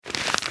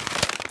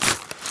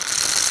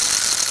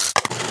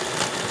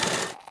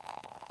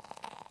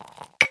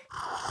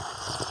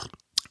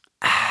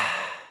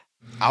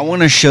I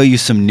want to show you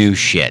some new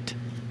shit.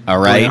 All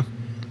right? Oh,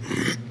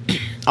 yeah?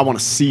 I want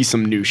to see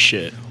some new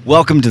shit.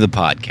 Welcome to the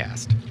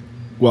podcast.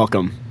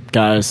 Welcome,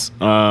 guys.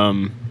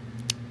 I'm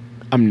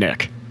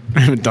Nick. I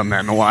haven't done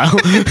that in a while.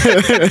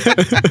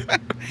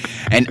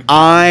 And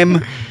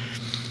I'm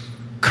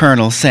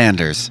Colonel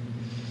Sanders.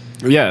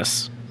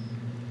 Yes.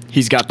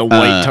 He's got the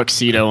white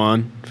tuxedo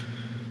on.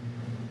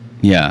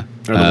 Yeah.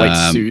 Or the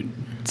white suit.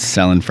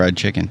 Selling fried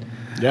chicken.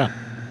 Yeah.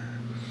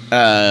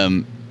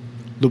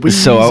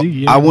 So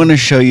I want to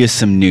show you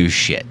some new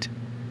shit.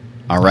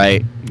 All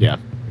right? Yeah.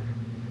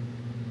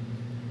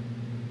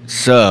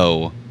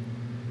 So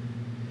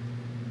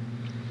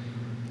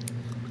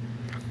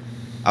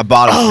I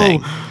bought a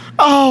thing.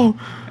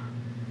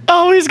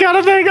 Oh, he's got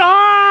a thing.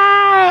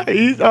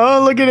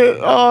 Look at it.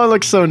 Oh, it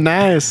looks so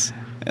nice.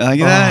 Like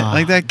that?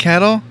 Like that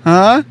kettle?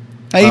 Huh?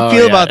 How you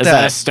feel about Is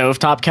that a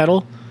stovetop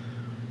kettle?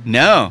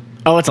 No.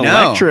 Oh, it's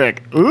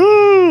electric.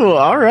 Ooh,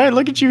 all right.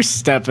 Look at you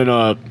stepping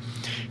up.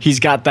 He's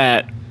got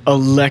that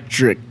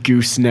electric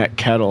gooseneck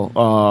kettle.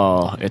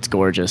 Oh, it's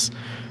gorgeous.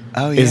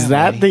 Oh, yeah. Is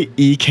that the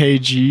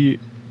EKG?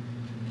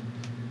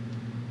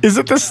 Is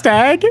it the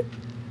Stag?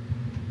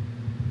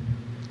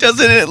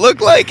 Doesn't it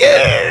look like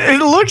it? It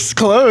looks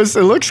close.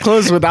 It looks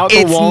close without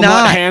the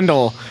walnut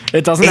handle.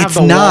 It doesn't have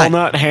the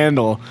walnut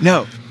handle.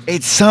 No,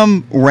 it's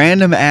some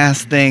random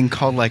ass thing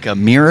called like a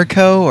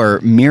Mirko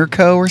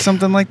or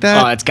something like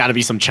that. Oh, it's got to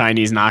be some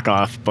Chinese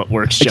knockoff, but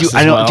works just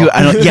as well.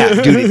 Yeah,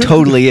 dude, it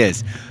totally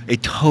is.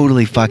 It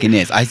totally fucking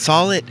is. I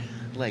saw it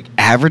like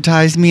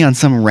advertised me on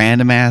some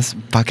random ass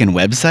fucking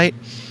website,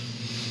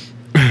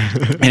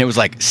 and it was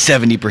like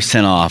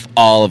 70% off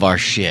all of our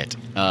shit.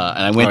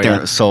 And I went there and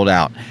it was sold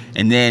out.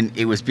 And then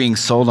it was being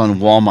sold on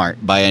Walmart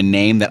by a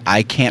name that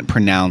I can't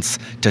pronounce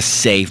to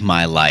save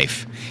my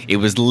life. It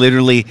was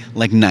literally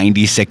like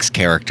 96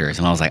 characters.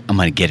 And I was like, I'm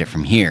going to get it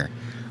from here.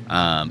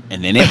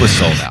 And then it was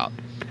sold out.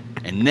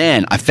 And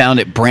then I found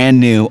it brand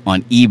new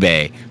on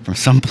eBay from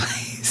some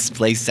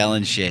place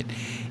selling shit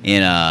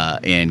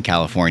in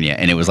California.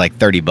 And it was like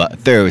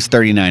 $30. It was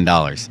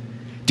 $39.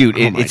 Dude,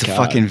 it's a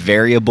fucking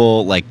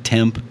variable like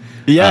temp.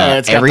 Yeah,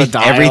 it's got the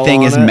dial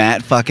everything on is it.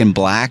 matte fucking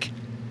black.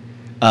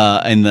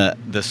 And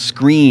the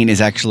screen is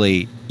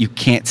actually, you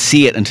can't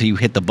see it until you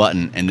hit the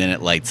button and then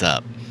it lights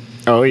up.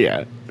 Oh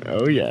yeah.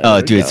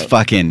 Oh, dude, it's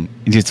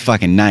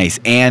fucking nice.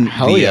 And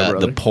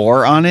the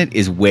pour on it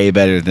is way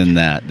better than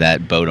that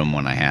Bodum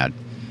one I had.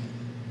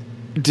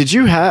 Did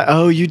you have?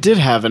 Oh, you did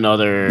have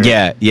another.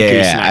 Yeah.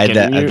 I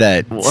had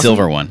that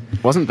silver one.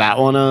 Wasn't that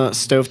one a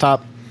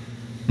stovetop?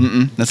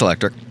 That's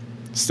electric.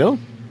 Still?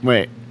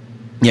 Wait.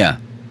 Yeah.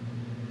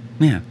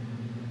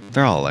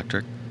 They're all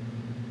electric.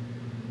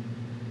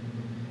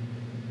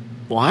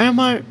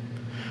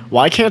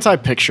 Why can't I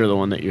picture the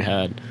one that you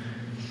had?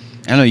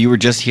 I don't know, you were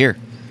just here.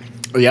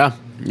 Yeah.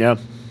 Well,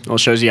 it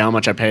shows you how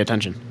much I pay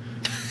attention.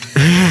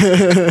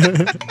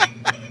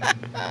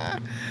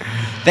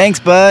 Thanks,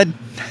 bud.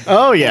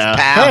 Oh yeah.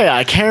 Pal. Hey,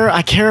 I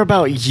care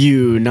about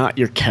you, not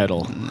your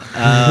kettle.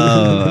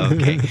 Oh,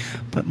 okay.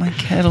 But my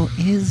kettle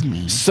is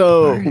me.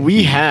 So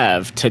we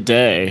have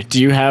today.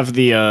 Do you have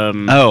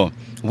the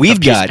we've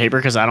piece got of paper?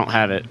 Because I don't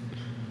have it.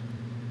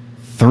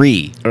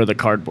 3 Or the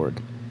cardboard.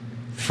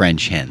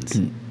 French hens.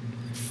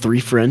 3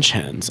 French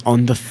hens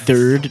on the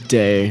 3rd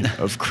day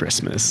of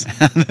Christmas.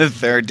 The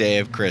 3rd day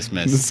of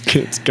Christmas.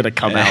 It's gonna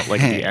come out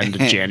like the end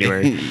of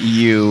January.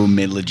 You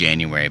middle of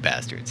January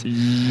bastards.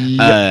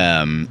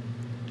 Yep.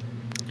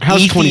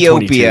 How's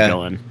Ethiopia 2022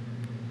 going?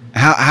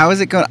 How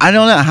is it going? I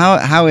don't know.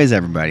 How is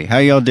everybody? How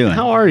are y'all doing?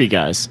 How are you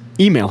guys?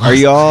 Email us. Are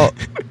y'all?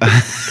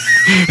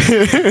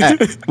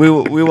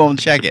 we won't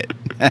check it.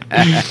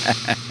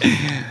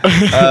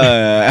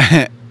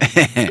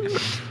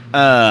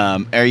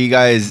 Are you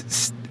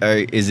guys?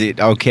 Is it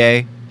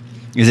okay?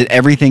 Is it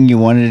everything you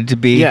wanted it to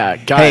be? Yeah,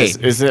 guys.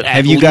 Hey, is it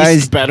have you least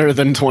guys better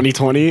than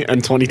 2020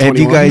 and 2021? Have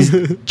you guys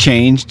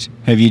changed?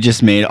 Have you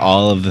just made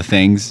all of the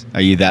things? Are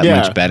you that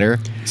much better?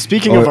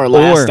 Speaking of our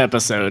last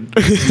episode.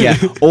 Yeah.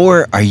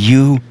 Or are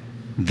you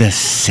the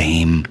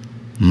same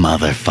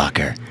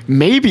motherfucker?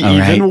 Maybe all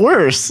even right?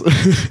 worse.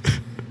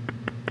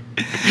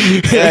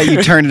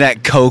 You turned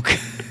that Coke.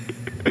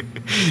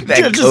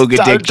 Coke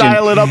addiction.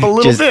 Dial it up a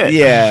little bit.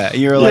 Yeah.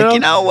 You're like, you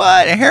know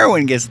what?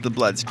 Heroin gets the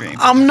bloodstream.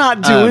 I'm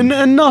not doing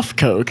enough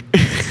Coke.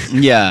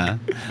 Yeah.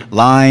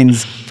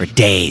 Lines for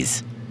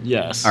days.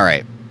 Yes. All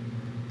right.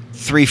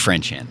 3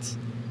 French hens.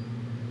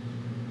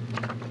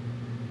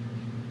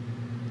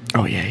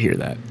 Oh, yeah. Hear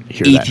that.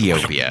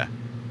 Ethiopia.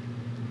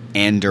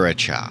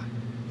 Anduracha.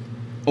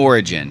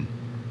 Origin.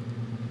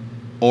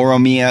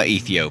 Oromia,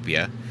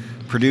 Ethiopia.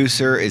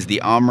 Producer is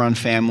the Omran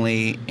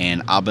family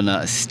and Abana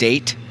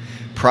estate.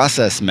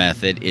 Process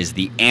method is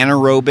the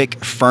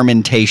anaerobic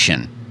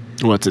fermentation.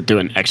 What's it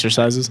doing?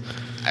 Exercises?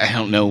 I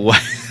don't know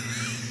what.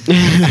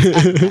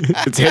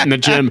 It's hitting the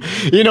gym.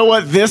 You know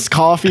what? This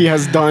coffee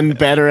has done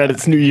better at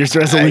its New Year's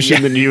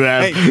resolution than you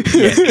have.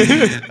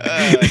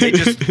 It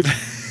just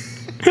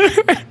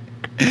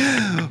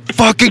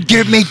fucking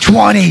give me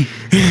 20.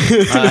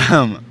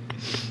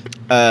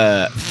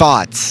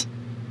 Thoughts.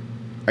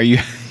 Are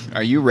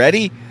you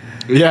ready?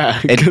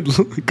 Yeah,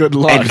 good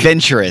luck.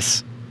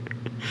 Adventurous.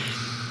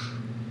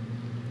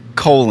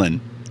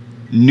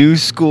 New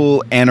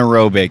school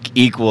anaerobic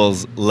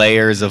equals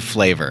layers of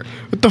flavor.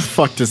 What the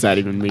fuck does that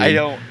even mean? I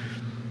don't.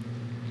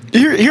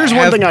 Here's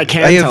one thing I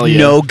can tell you. I have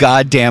no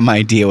goddamn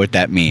idea what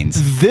that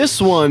means.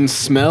 This one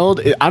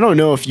smelled. I don't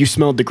know if you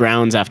smelled the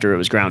grounds after it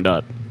was ground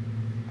up.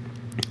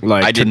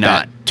 Like I did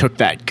not. Took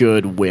that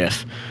good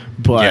whiff,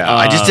 but Yeah,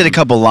 I just did a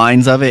couple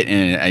lines of it,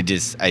 and I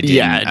didn't.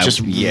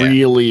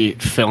 Really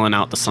filling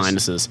out the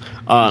sinuses.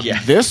 Yeah.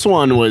 This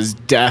one was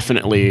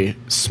definitely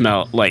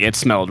smelled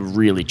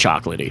really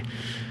chocolatey.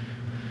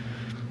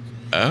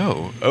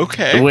 Oh,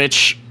 okay.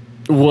 Which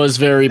was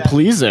very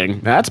pleasing.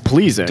 That's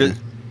pleasing. Does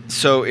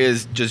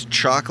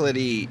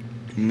chocolatey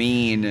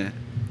mean?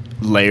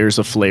 Layers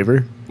of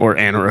flavor or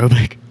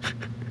anaerobic?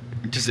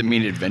 Does it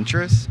mean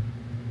adventurous?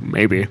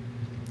 Maybe.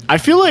 I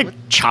feel like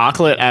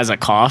chocolate as a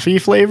coffee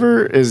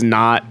flavor is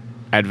not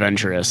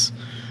adventurous.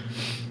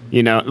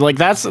 You know, like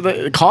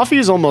coffee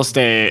is almost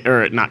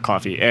not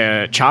coffee.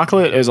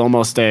 Chocolate is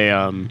almost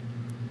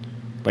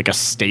like a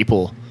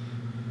staple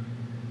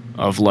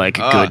of like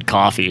good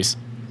coffees.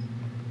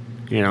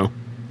 You know.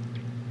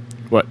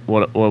 What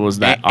was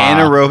that?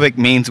 Anaerobic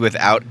means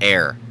without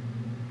air.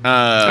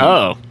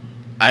 I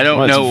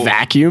don't know. It's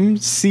vacuum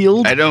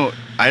sealed. I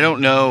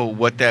don't know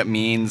what that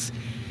means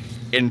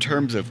in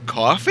terms of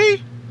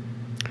coffee.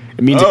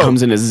 It means it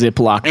comes in a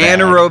Ziploc bag.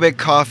 Anaerobic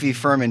coffee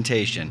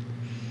fermentation.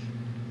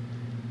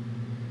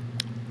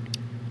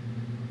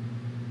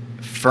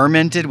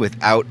 Fermented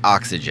without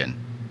oxygen.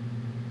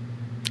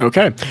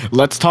 Okay,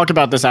 let's talk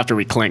about this after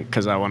we clink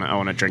because I want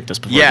to drink this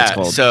before it gets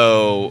cold.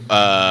 So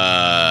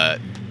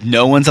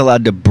no one's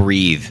allowed to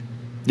breathe.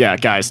 Yeah,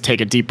 guys,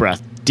 take a deep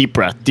breath. Deep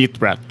breath. Deep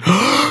breath.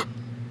 All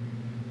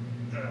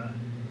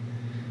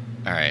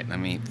right, let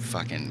me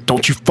fucking.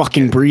 Don't you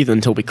fucking breathe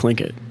until we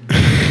clink it.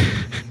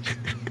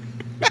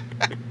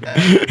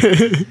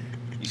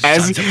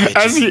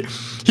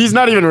 He's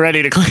not even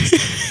ready to clink.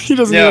 He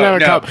doesn't even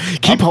have a cup.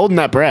 Keep holding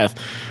that breath.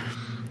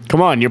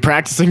 Come on, you're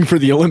practicing for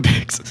the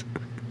Olympics.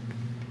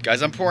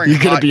 Guys, I'm pouring. You're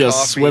gonna be a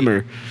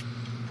swimmer.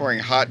 Pouring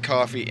hot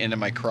coffee into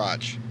my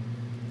crotch.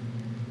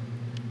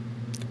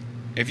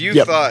 If you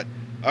thought,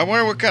 I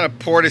wonder what kind of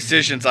poor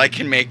decisions I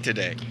can make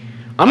today.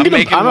 I'm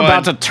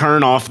about to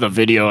turn off the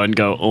video and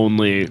go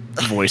only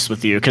voice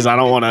with you because I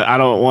don't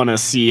want to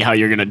see how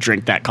you're gonna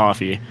drink that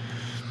coffee.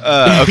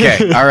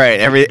 Okay, all right,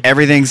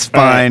 everything's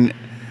fine. Right.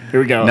 Here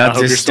we go.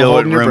 Nuts are still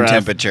at room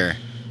temperature.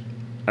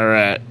 All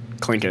right,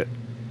 clink it.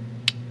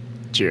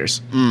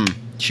 Cheers.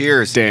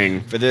 Cheers.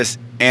 Ding. For this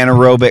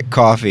anaerobic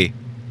coffee.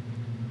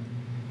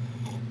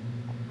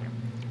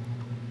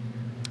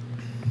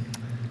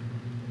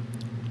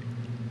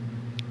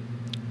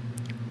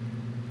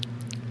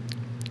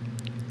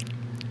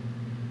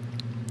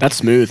 That's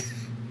smooth.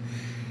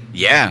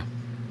 Yeah.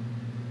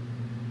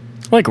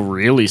 Like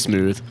really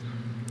smooth.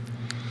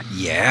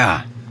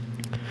 Yeah.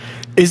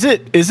 Is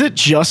it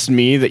just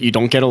me that you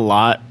don't get a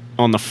lot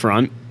on the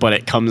front, but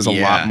it comes a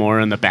lot more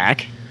in the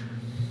back?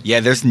 Yeah,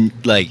 there's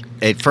like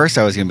at first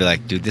I was gonna be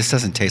like, dude, this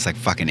doesn't taste like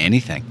fucking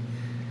anything.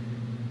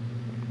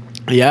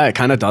 Yeah, it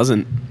kind of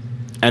doesn't.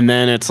 And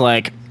then it's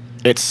like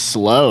it's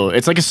slow.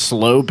 It's like a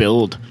slow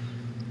build.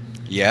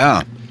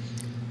 Yeah.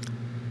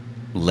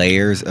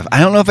 Layers of.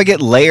 I don't know if I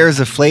get layers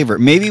of flavor.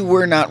 Maybe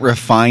we're not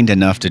refined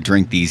enough to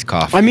drink these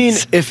coffees. I mean,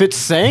 if it's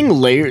saying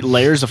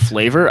layers of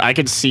flavor, I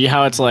could see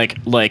how it's like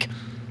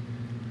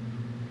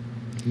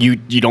you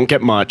don't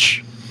get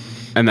much,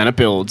 and then it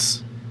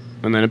builds,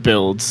 and then it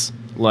builds.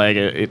 Like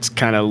it's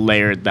kind of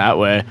layered that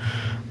way.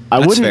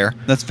 That's fair.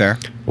 That's fair.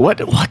 What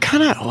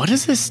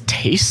does this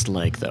taste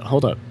like though?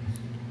 Hold up.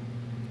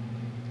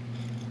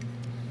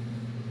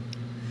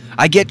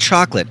 I get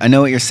chocolate. I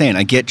know what you're saying.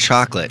 I get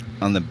chocolate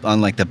on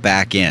like the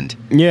back end.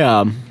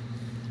 Yeah.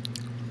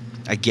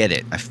 I get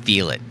it. I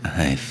feel it.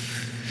 I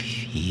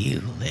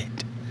feel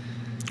it.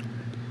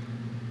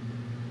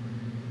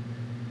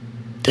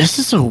 This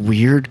is a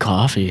weird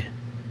coffee.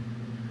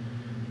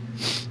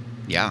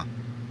 Yeah.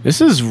 This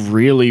is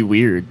really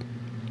weird.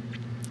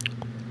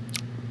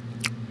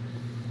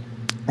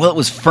 Well, it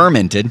was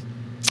fermented.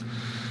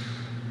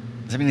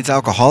 Does that mean it's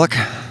alcoholic?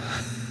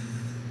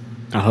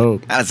 I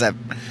hope. How does that...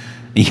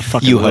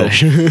 You hope.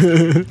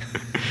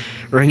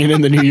 Ringing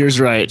in the New Year's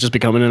right, just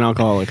becoming an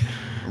alcoholic.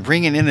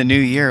 Ringing in the new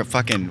year a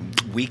fucking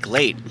week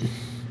late.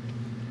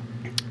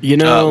 You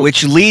know...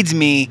 which leads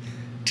me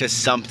to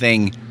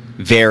something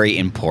very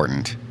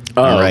important.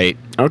 Oh, all right?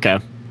 Okay.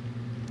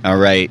 All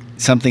right.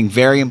 Something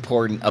very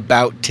important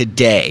about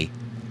today.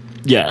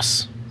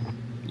 Yes.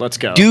 Let's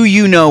go. Do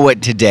you know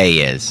what today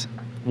is?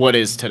 What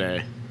is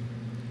today?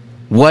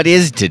 What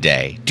is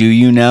today? Do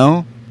you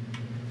know?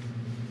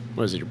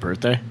 What is it, your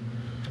birthday?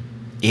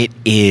 It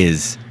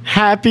is.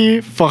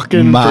 Happy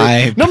fucking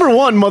birthday. Number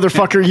one,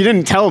 motherfucker, you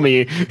didn't tell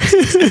me.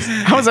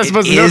 How was I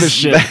supposed to know this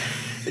shit?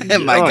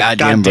 My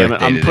goddamn birthday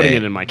it. I'm today. putting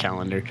it in my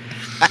calendar.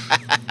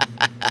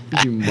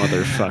 You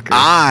motherfucker.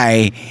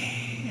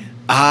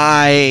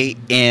 I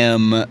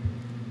am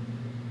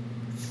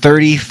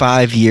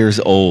 35 years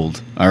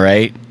old, all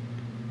right?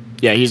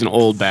 Yeah, he's an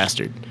old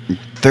bastard.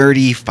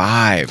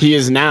 35. He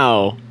is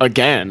now,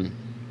 again,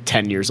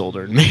 10 years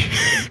older than me.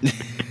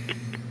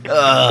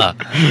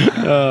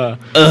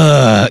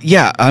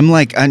 Yeah, I'm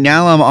like,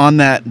 now I'm on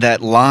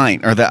that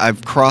line, or that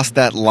I've crossed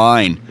that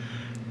line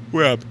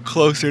where I'm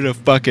closer to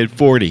fucking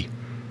 40.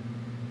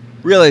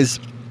 Realize,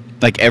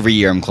 like, every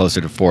year I'm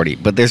closer to 40,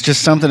 but there's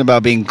just something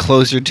about being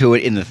closer to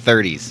it in the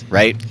 30s,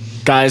 right?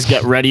 Guys,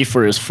 get ready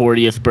for his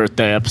 40th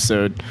birthday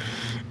episode.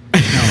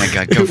 Oh my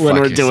God, go when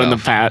fuck we're doing the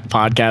yourself.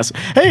 podcast.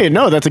 Hey,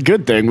 no, that's a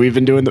good thing. We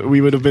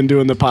would have been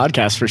doing the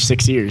podcast for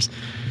 6 years.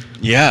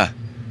 Yeah.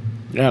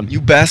 Yeah.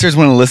 You bastards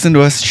want to listen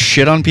to us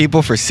shit on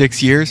people for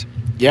 6 years?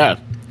 Yeah.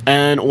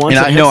 And once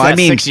And it hits that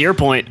 6-year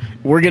point,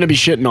 we're going to be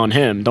shitting on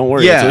him. Don't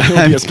worry. Yeah.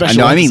 It'll be a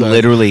special I mean episode.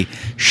 literally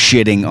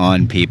shitting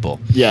on people.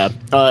 Yeah.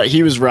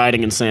 He was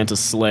riding in Santa's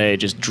sleigh,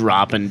 just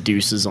dropping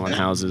deuces on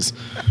houses.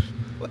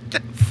 What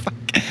the fuck?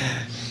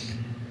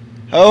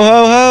 Ho,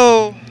 ho,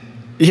 ho.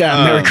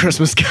 Yeah, Merry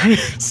Christmas,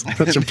 guys.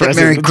 That's your present.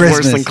 Merry It's worse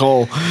Christmas. than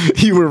Cole.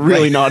 You were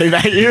really naughty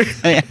that year.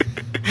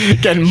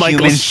 Getting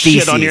Michael's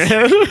shit on your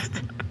head.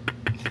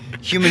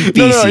 Human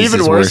feces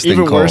even is worse. than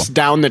Even coal. worse,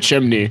 down the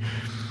chimney.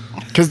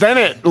 Because then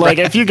it, like,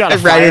 if you got a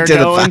Right fire into the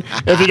going,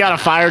 fire. if you got a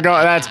fire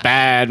going, that's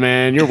bad,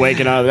 man. You're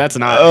waking up. That's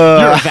not.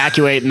 You're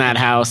evacuating that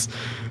house.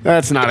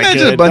 That's not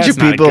Imagine a good. a bunch that's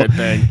of not people. a good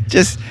thing.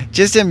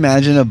 Just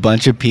imagine a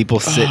bunch of people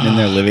sitting in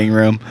their living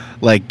room,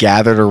 like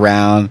gathered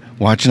around,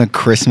 watching a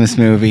Christmas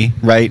movie,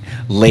 right?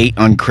 Late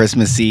on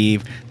Christmas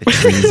Eve, the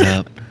tree's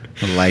up,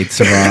 the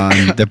lights are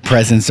on, the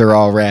presents are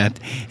all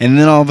wrapped, and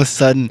then all of a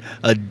sudden,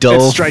 a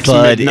dull It strikes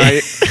thud.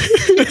 midnight.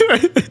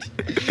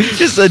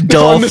 Just a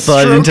dull On the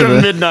thud stroke into of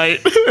the midnight.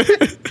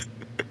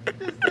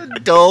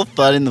 dull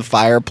thud in the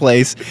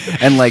fireplace,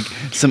 and like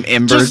some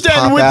embers Just then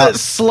pop with out. it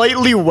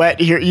slightly wet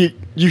here,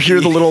 you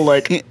hear the little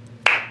like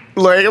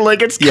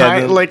it's Yeah,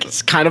 kind the- like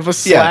it's kind of a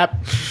slap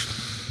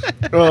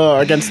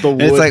against the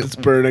wood it's like- that's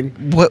burning.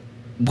 What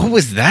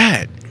was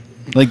that?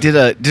 Like did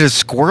a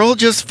squirrel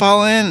just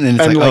fall in? And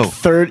it's And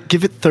like, like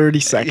give it 30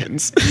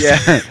 seconds.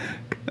 yeah.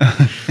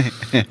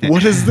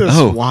 What is this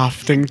Oh.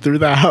 wafting through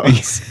the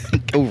house?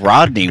 Oh,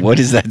 Rodney, what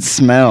is that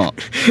smell?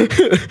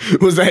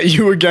 Was that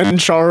you again,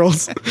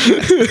 Charles?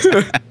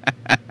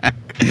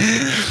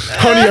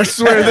 Honey, I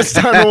swear this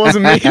time it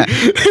wasn't me.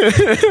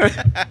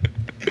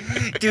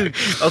 Dude,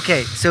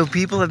 okay, so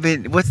people have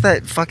been. What's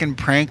that fucking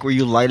prank where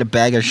you light a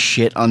bag of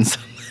shit on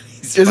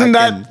somebody's Isn't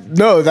fucking- that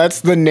no?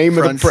 That's the name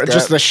of the front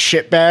just step. the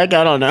shit bag.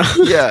 I don't know.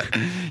 Yeah.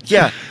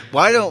 Yeah.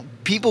 Why don't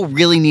people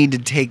really need to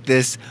take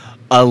this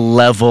a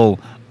level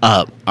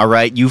up? All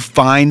right? You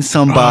find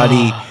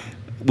somebody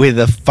with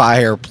a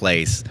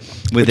fireplace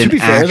with To an be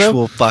fair, though,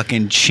 actual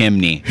fucking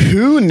chimney.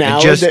 Who now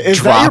And just is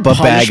drop that a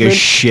your bag of punishment?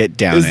 shit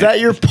down Is it. that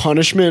your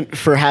punishment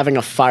for having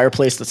a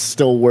fireplace that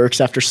still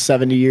works after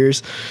 70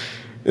 years?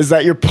 Is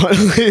that your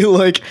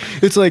like?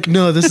 It's like,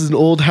 no, this is an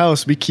old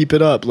house. We keep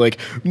it up. Like,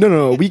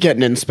 no, we get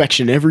an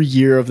inspection every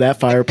year of that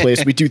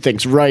fireplace. We do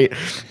things right,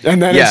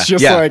 and then it's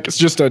just like it's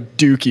just a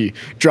dookie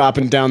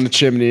dropping down the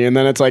chimney, and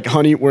then it's like,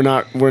 honey, we're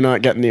not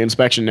getting the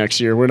inspection next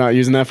year. We're not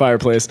using that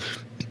fireplace.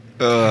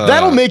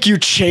 That'll make you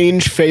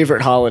change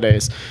favorite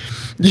holidays.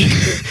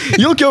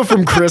 You'll go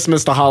from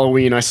Christmas to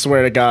Halloween. I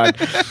swear to God,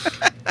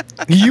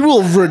 you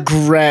will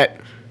regret.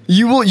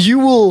 You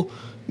will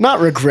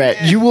not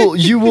regret. You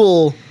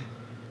will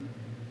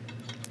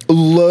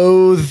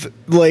loathe.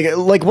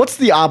 Like what's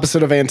the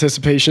opposite of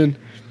anticipation?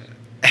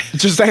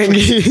 Just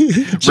angry.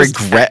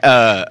 regret?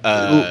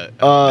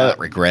 Not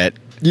regret.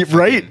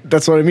 Right?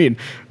 That's what I mean.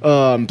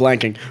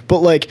 Blanking. But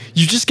like,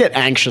 you just get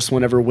anxious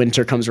whenever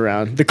winter comes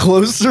around. The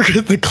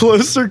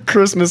closer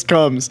Christmas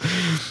comes,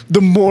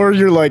 the more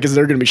you're like, is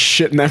there gonna be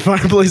shit in that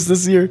fireplace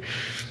this year?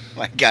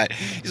 My God,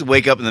 you just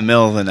wake up in the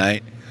middle of the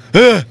night.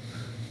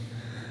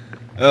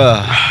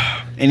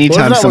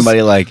 Anytime that was-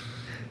 somebody like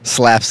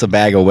slaps a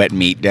bag of wet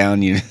meat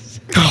down, you.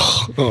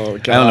 Oh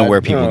God. I don't know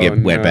where people get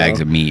wet no.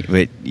 bags of meat,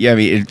 but yeah, I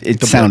mean, it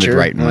The sounded butcher?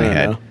 right in my I don't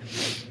head. know.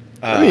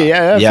 I mean,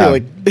 yeah, I yeah. feel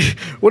like,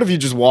 what if you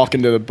just walk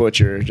into the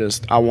butcher,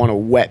 I want a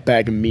wet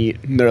bag of meat,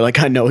 and they're like,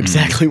 I know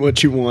exactly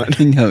what you want.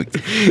 I know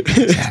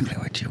exactly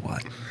what you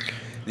want.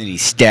 Then he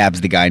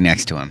stabs the guy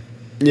next to him.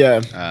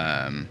 Yeah.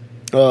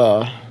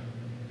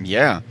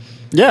 Yeah.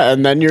 Yeah,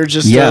 and then you're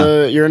just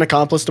Yeah. you're an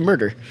accomplice to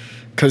murder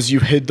because you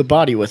hid the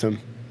body with him.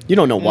 You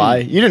don't know why.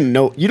 You don't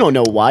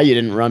know why you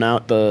didn't run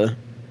out the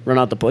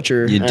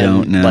butcher. You and,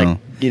 don't know.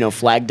 Like,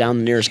 flag down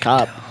the nearest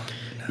cop.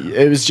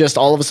 It was just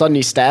all of a sudden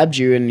he stabbed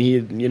you, and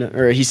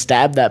he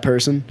stabbed that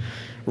person,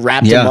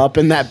 wrapped him up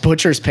in that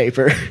butcher's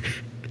paper,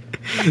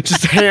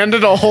 just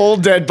handed a whole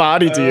dead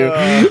body to you.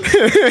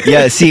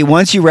 Yeah, see,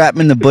 once you wrap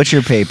him in the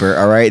butcher paper,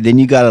 all right, then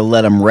you got to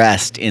let him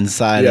rest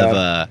inside of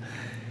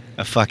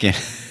a fucking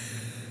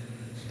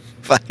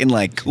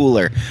like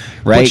cooler,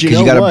 right? But you Because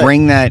you know got to what?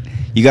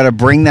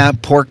 bring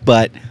that pork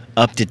butt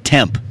up to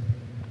temp.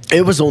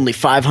 It was only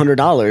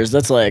 $500.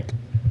 That's like,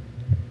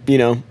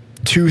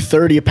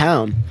 $2.30 a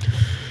pound.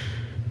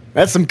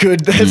 That's some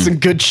good. That's some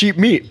good cheap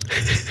meat.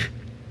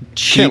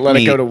 Cheap Can't let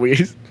meat. it go to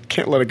waste.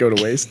 Can't let it go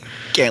to waste.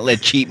 Can't let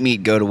cheap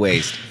meat go to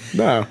waste.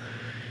 No.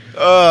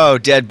 Oh,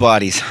 dead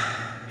bodies.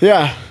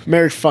 Yeah,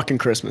 Merry fucking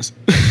Christmas.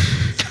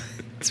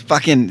 It's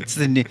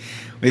the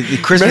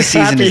Christmas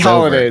season Happy is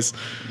holidays.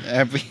 over.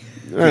 Happy.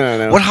 I don't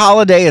know. What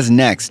holiday is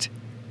next?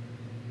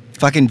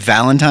 Fucking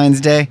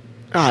Valentine's Day,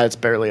 It's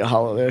barely a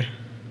holiday.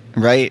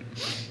 right?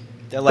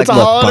 They're like, It's a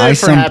look, holiday buy for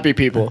some happy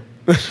people.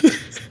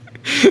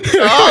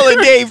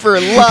 holiday for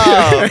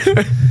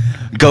love.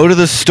 Go to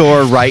the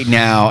store right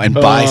now and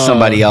buy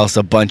somebody else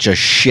a bunch of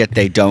shit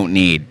they don't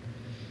need.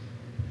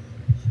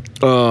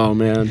 Oh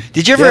man.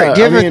 Did you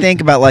ever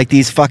think about like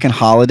these fucking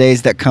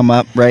holidays that come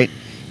up, right?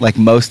 Like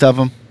most of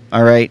them,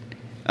 all right?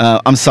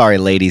 I'm sorry,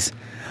 ladies.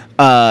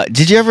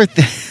 Did you ever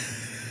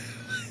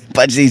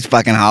bunch of these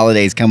fucking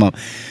holidays come up?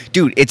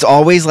 Dude, it's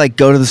always like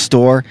go to the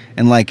store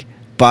and like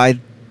buy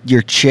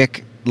your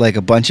chick like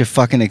a bunch of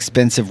fucking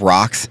expensive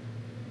rocks.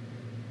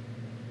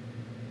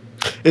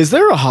 Is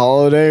there a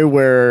holiday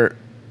where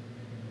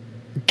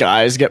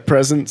guys get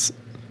presents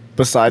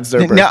besides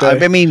their birthday? No,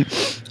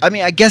 I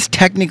mean, I guess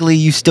technically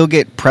you still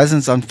get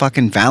presents on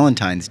fucking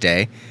Valentine's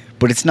Day,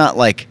 but it's not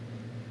like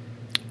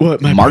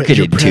what marketed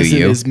your to present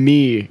you. is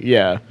me,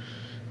 yeah.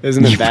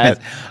 Isn't it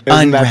that?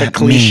 Isn't that the Unwrap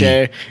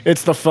cliche? me.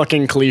 It's the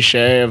fucking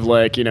cliche of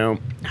like, you know,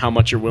 how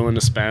much you're willing to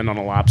spend on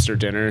a lobster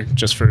dinner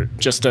just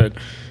to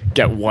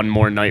get one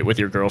more night with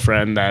your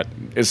girlfriend that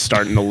is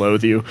starting to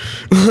loathe you.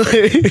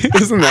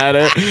 Isn't that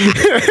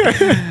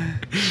it?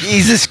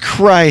 Jesus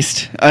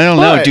Christ. I don't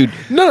know, dude.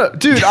 No,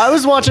 dude, I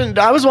was watching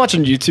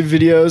YouTube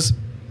videos.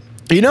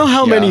 You know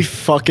how many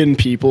fucking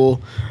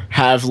people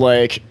have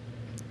like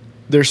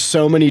there's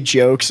so many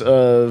jokes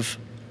of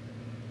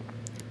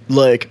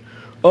like,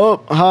 oh,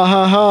 ha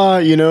ha ha,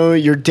 you know,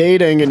 you're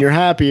dating and you're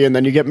happy and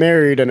then you get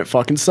married and it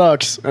fucking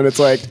sucks. And it's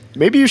like,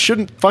 maybe you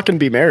shouldn't fucking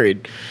be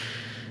married.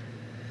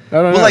 I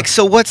don't know. Well, like,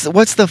 so what's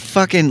the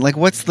fucking, like,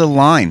 what's the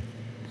line?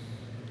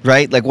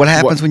 Right? Like, what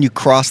happens when you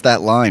cross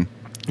that line?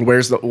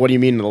 What do you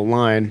mean the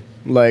line?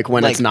 Like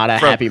when Like, it's not a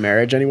happy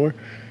marriage anymore?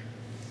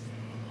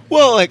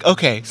 Well, like,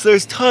 okay, so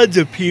there's tons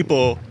of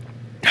people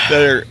that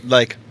are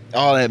like,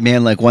 oh,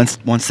 man, like,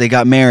 once they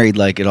got married,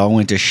 like, it all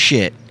went to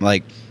shit.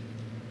 Like,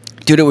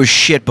 dude, it was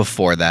shit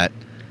before that.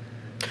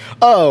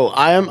 Oh,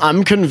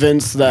 I'm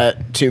convinced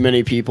that too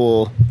many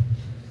people.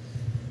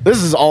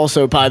 This is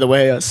also, by the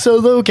way, a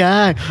solo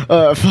guy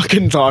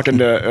fucking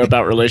talking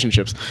about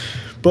relationships.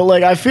 But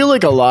like, I feel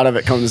like a lot of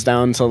it comes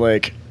down to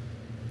like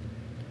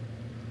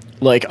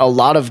a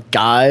lot of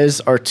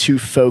guys are too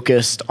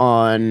focused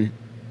on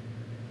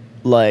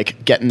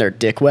like getting their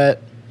dick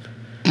wet.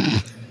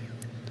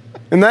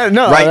 And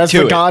that's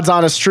the God's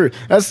honest truth.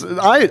 I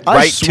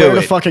swear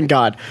to fucking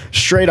God,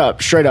 straight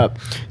up.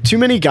 Too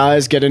many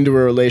guys get into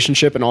a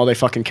relationship and all they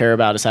fucking care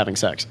about is having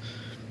sex.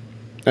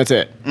 That's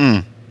it.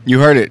 You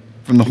heard it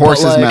from the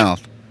horse's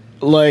mouth.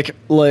 Like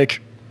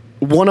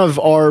one of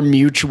our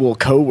mutual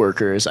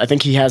coworkers, I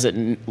think he has it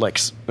in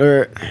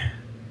or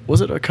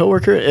was it a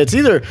coworker? It's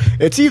either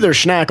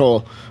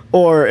Schnackle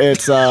or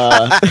it's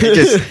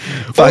just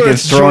fucking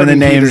throwing Jordan the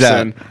names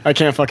Peterson. out. I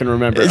can't fucking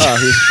remember. It's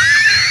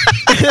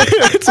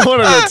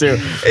one of the two.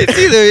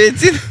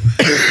 It's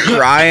either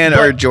Ryan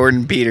or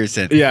Jordan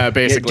Peterson. Yeah,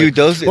 basically. Dude,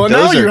 those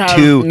are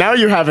two. Now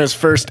you have his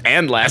first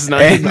and last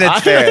name.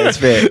 That's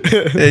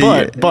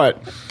fair.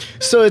 But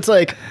so it's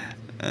like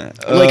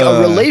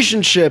a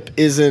relationship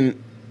isn't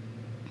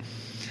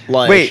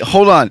like. Wait,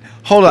 hold on.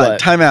 What?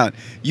 Time out.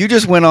 You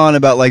just went on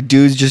about like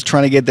dudes just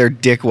trying to get their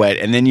dick wet,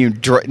 and then you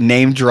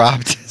name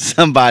dropped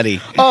somebody.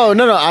 Oh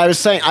no! I was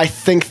saying I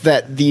think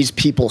that these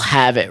people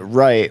have it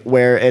right,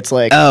 where it's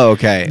like. Oh,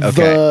 okay.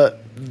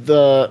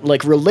 The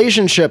like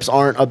relationships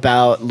aren't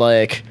about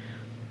like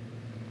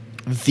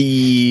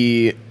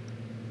the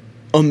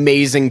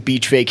amazing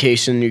beach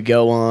vacation you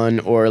go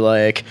on, or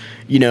like,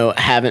 you know,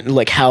 having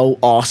like how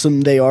awesome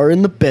they are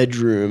in the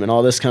bedroom and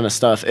all this kind of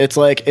stuff. It's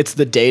like it's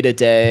the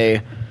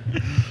day-to-day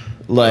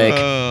like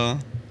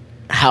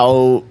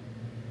how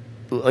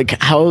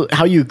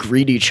you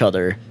greet each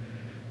other,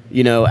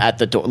 you know, at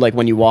the door, like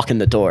when you walk in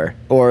the door,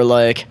 or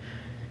like,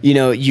 you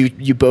know,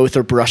 you both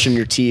are brushing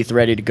your teeth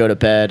ready to go to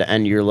bed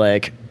and you're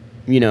like,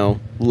 you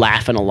know,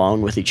 laughing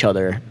along with each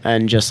other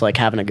and just like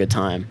having a good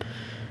time.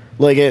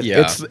 Like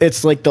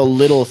it's like the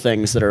little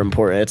things that are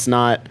important. It's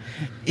not.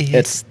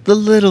 It's the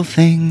little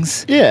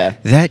things. Yeah.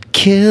 That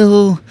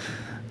kill.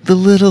 The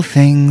little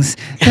things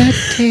that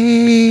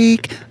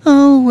take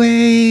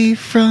away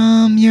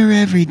from your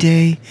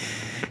everyday,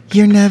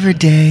 your never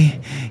day.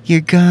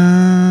 You're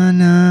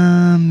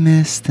gonna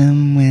miss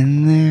them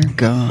when they're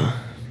gone.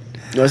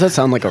 Does that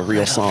sound like a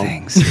real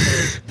song?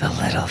 The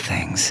little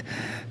things,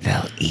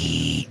 they'll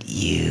eat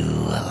you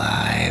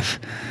alive.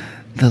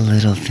 The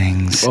little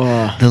things,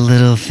 the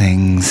little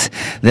things,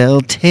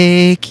 they'll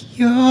take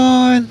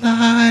your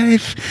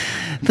life.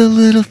 The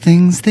little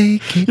things they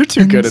keep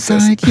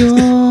inside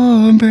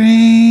your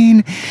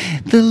brain.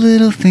 The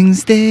little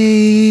things,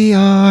 they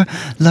are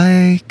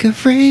like a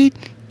freight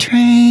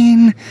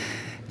train.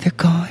 They're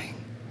going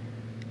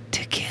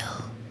to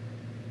kill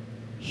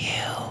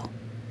you.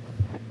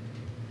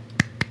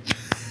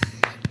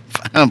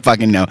 I don't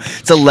fucking know.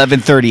 It's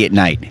 11:30 at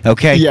night.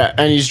 Okay. Yeah,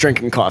 and he's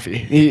drinking coffee.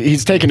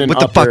 He's taking an What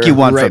the upper fuck you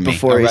want right from me,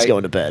 before he's alright?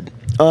 going to bed.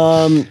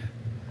 But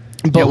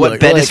Yeah, what look,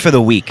 bed like- is for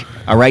the weak,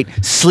 all right?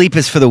 Sleep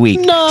is for the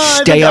weak. No,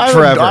 I Stay think up I would-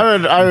 forever. I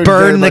would very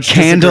Burn the much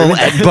disagree candle with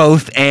at that.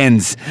 both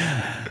ends.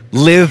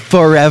 Live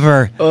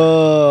forever.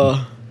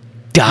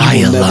 Die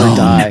You will alone. never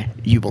die.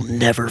 You will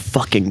never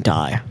fucking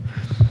die.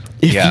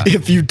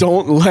 If you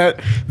don't let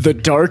the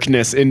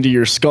darkness into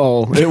your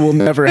skull, it will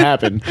never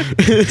happen.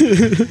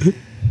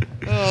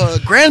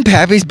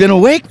 Grandpappy's been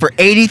awake for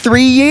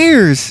 83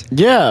 years.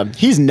 Yeah,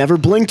 he's never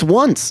blinked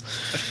once.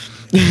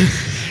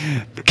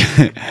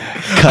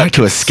 Cut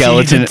to a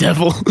skeleton. See the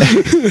devil.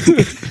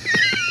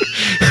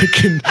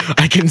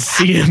 I can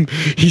see him.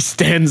 He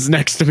stands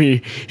next to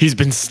me. He's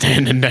been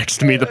standing next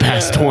to me the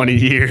past 20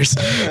 years.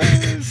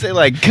 Say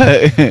like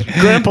cut,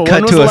 Grandpa, when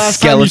cut was to the a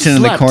last time you skeleton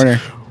in the slept? corner.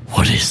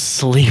 What is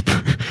sleep?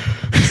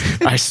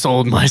 I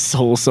sold my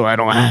soul so I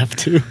don't have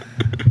to.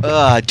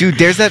 Dude,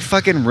 there's that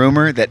fucking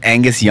rumor that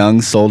Angus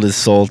Young sold his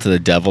soul to the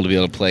devil to be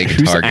able to play Who's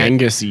guitar.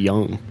 Angus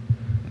Young?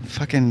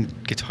 Fucking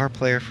guitar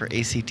player for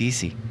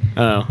AC/DC.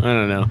 Oh, I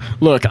don't know.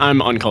 Look,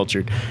 I'm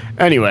uncultured.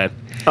 Anyway.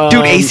 Dude,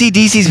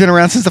 AC/DC's been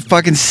around since the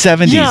fucking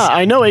 70s. Yeah,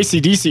 I know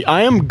AC/DC.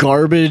 I am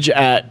garbage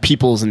at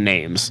people's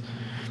names.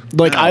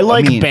 Like, I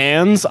like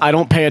bands. I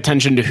don't pay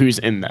attention to who's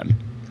in them.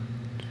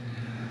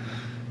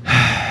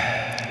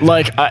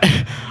 Like,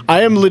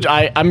 I'm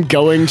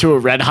going to a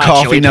Red Hot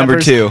Coffee Chili number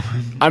Peppers. 2.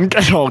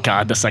 Oh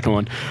god, the second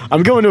one.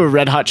 I'm going to a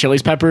Red Hot Chili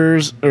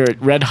Peppers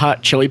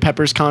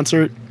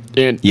concert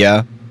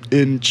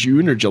in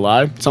June or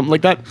July, something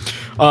like that.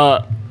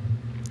 I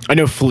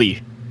know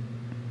Flea.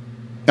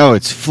 Oh,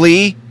 it's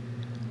Flea?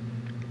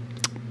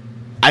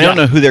 I don't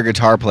know who their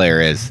guitar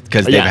player is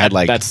because they've had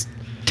like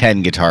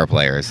 10 guitar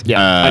players.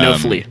 Yeah, I know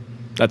Flea.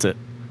 That's it.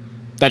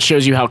 That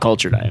shows you how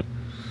cultured I am.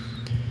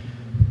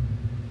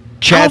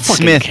 Chad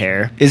fucking Smith.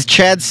 care. Is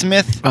Chad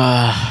Smith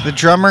the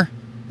drummer?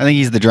 I think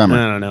he's the drummer.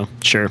 I don't know.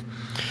 Sure.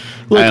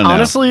 Look, I don't know.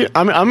 honestly,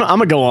 I'm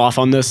gonna go off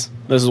on this.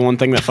 This is one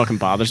thing that fucking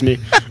bothers me.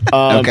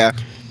 Okay.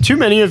 Too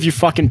many of you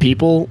fucking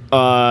people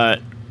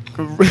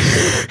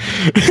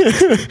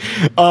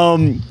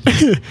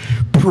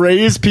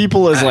praise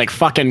people as like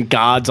fucking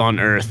gods on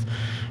earth.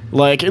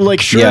 Like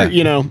sure, Yeah.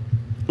 you know,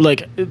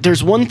 like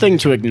there's one thing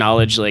to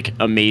acknowledge like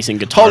amazing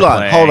guitar Hold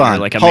on. playing or,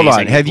 like, Hold on.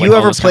 amazing, Have like, you all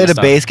ever this played kind a of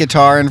stuff. bass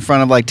guitar in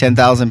front of like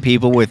 10,000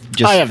 people with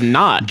just I have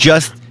not.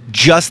 just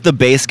the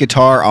bass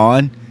guitar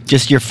on?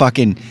 Just your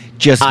fucking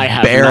I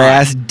have bare not.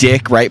 ass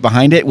dick right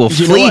behind it? Well,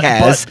 You know Flea what?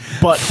 has.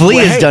 But Flea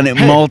has done it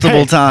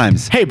multiple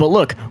times. Hey, but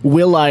look,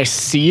 will I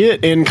see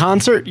it in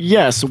concert?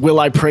 Yes. Will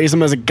I praise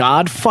him as a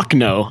god? Fuck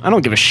no. I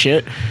don't give a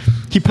shit.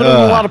 He put in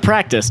a lot of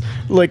practice.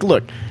 Like,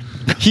 look,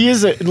 he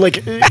is a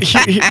like. This is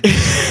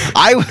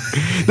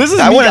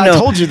I me. wanna I know-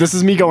 told you this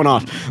is me going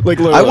off. Like,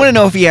 look, I want to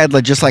know if he had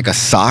like just like a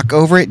sock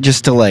over it,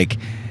 just to like,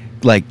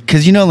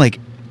 because you know, like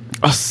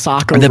a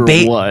sock over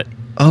what?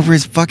 over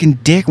his fucking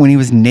dick when he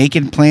was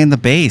naked playing the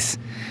bass.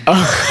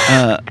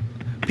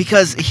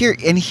 Because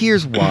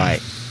here's why.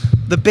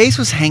 The bass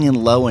was hanging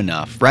low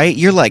enough, right?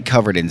 You're like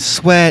covered in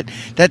sweat.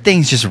 That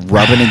thing's just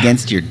rubbing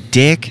against your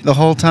dick the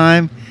whole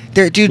time.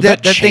 Dude,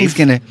 that thing's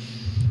gonna.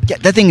 Yeah,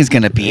 that thing is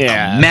gonna be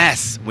a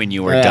mess when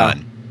you are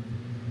done.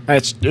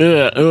 That's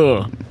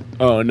oh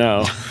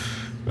no.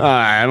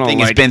 I don't Thing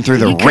like has been through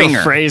the you could've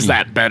ringer. Phrase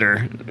that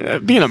better.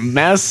 Being a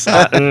mess.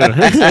 That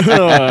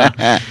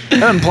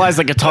implies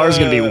the guitar's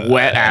gonna be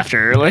wet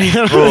after. Like,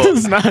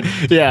 it's not.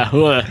 Yeah.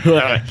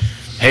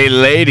 Hey,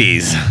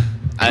 ladies.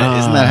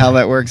 Isn't that how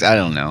that works? I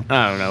don't know.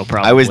 I don't know.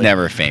 Probably. I was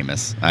never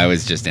famous. I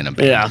was just in a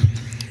band.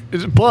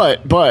 Yeah.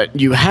 But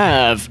you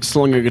have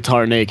slung a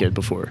guitar naked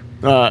before.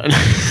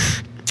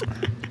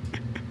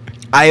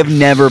 I have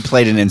never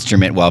played an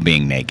instrument while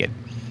being naked.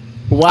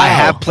 Wow. I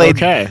have played.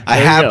 Okay. I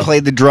there you have go.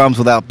 played the drums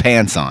without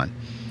pants on.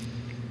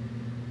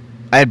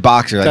 I had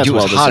boxers. Like, That's dude,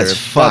 it was hot as well-deserved.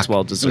 fuck. That's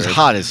well-deserved. It was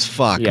hot as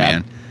fuck, Yeah.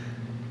 man. But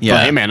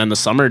Yeah. hey, man, in the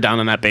summer down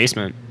in that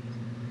basement.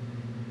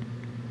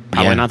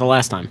 Probably Yeah. not the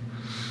last time.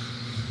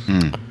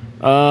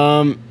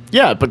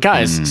 Yeah, but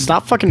guys,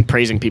 stop fucking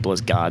praising people as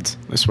gods.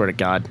 I swear to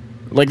God.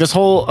 Like this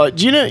whole,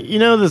 do you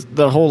know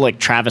the whole like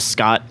Travis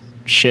Scott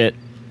shit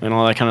and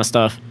all that kind of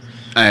stuff?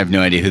 I have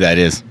no idea who that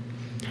is.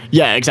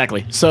 Yeah,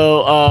 exactly.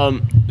 So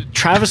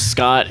Travis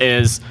Scott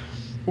is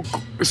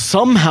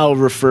somehow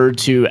referred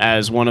to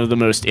as one of the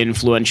most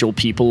influential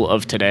people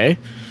of today,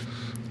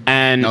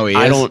 and Oh, he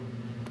I is?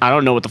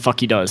 don't know what the fuck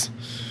he does.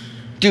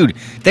 Dude,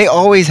 they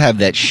always have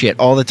that shit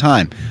all the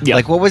time. Yeah.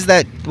 Like, what was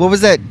that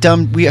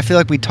dumb? I feel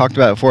like we talked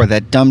about it before.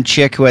 That dumb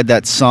chick who had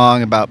that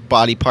song about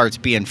body parts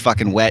being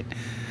fucking wet.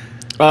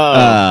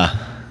 I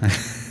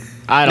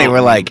don't. They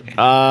were like,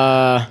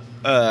 uh,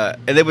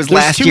 and it was there's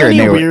last too year, many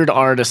and they were weird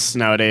artists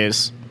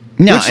nowadays.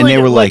 no, Which, and they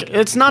were like,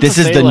 it's not. this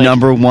to is say, the like,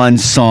 number one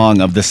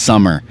song of the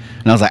summer,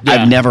 and I was like, Yeah.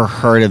 I've never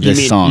heard of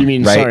this song. You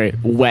mean right? sorry,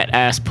 wet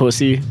ass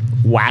pussy,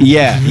 whack.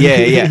 Yeah.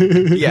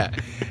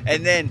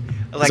 And then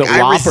like Is it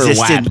I wop or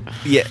resisted. wap?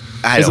 Yeah,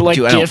 I Is it don't, like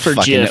dude, I don't GIF or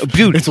fucking GIF? know.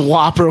 Dude, It's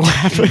wop or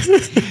wap.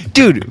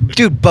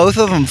 dude, both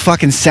of them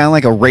fucking sound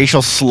like a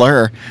racial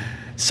slur.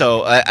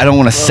 So I don't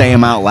want to say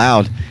them out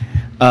loud.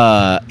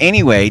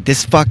 Anyway,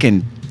 this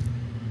fucking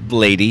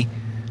lady.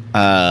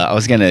 I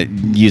was gonna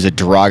use a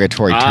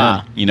derogatory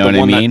term. You know what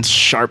I mean? That's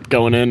sharp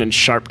going in and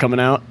sharp coming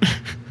out.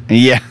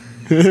 Yeah.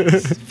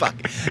 Fuck.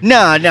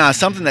 No,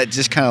 something that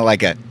just kind of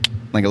like a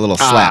little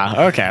slap.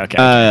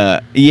 Okay.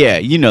 Yeah,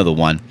 you know the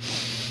one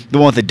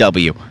with the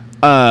W.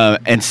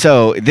 And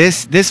so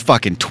this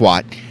fucking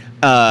twat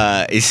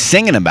is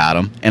singing about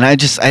him, and I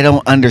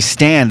don't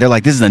understand. They're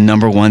like, this is the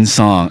 #1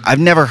 song. I've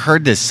never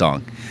heard this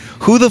song.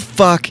 Who the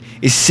fuck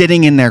is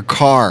sitting in their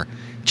car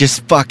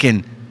just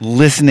fucking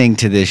listening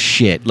to this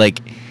shit? Like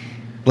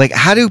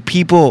how do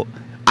people?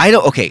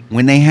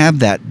 When they have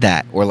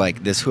that or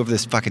like this, whoever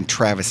this fucking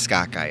Travis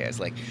Scott guy is,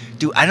 like,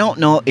 dude, I don't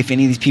know if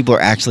any of these people are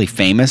actually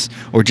famous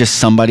or just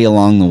somebody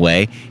along the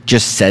way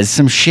just says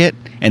some shit,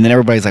 and then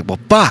everybody's like, well,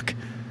 fuck,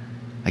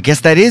 I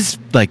guess that is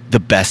like the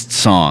best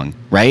song,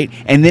 right?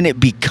 And then it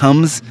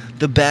becomes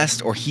the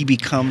best, or he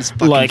becomes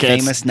fucking like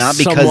famous, not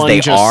because they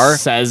are.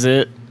 Says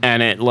it,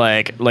 and it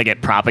like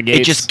it propagates.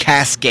 It just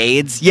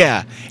cascades,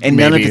 yeah, and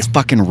none of it's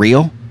fucking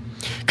real.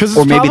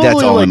 Or maybe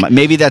that's all.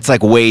 Maybe that's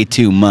like way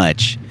too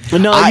much.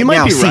 No, you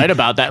might be right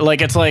about that.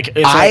 Like it's like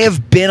I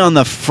have been on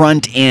the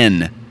front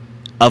end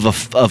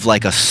of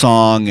like a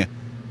song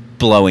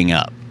blowing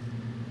up.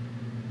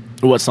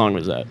 What song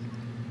was that?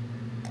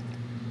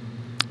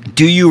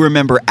 Do you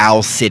remember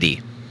Owl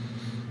City?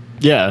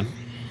 Yeah.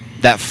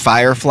 That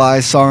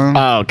Firefly song?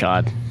 Oh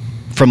God.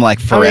 From like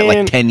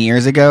 10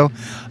 years ago?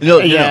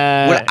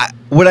 No.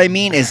 What I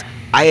mean is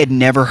I had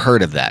never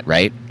heard of that,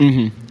 right?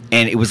 Mm-hmm.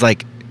 And it was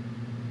like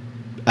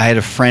I had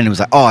a friend who was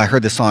like, "Oh, I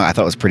heard this song. I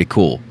thought it was pretty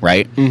cool,"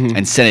 right? Mm-hmm.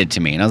 And sent it to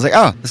me, and I was like,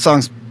 "Oh, this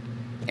song's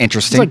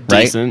interesting, it's like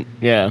right? Decent,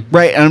 yeah,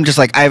 right." And I'm just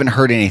like, I haven't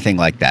heard anything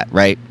like that,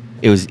 right?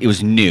 It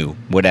was new,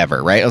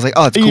 whatever, right? I was like,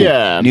 "Oh, it's cool,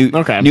 yeah,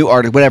 new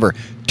artist, whatever."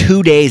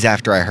 2 days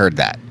after I heard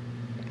that,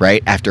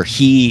 right after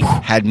he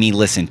had me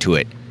listen to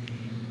it,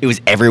 it was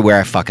everywhere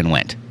I fucking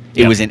went.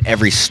 It was in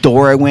every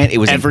store I went. It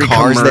was every in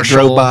cars that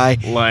drove by.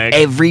 Like,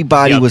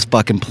 everybody was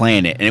fucking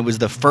playing it, and it was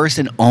the first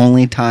and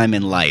only time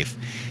in life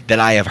that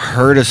I have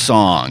heard a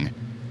song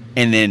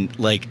and then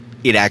like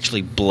it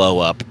actually blow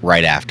up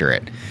right after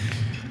it.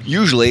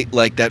 Usually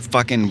like that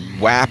fucking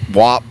wap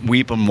wop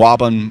weepin'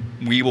 wobbin'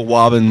 weeble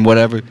wobbin'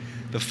 whatever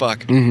the fuck.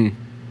 Mm-hmm.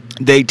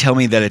 They tell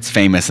me that it's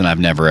famous and I've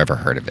never ever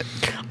heard of it.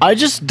 I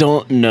just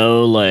don't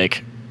know,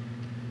 like,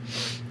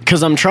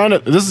 because I'm trying to.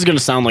 This is gonna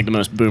sound like the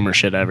most boomer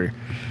shit ever,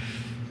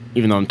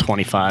 even though I'm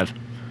 25.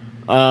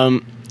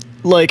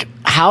 Like,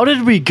 how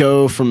did we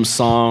go from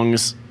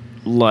songs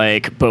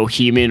like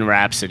Bohemian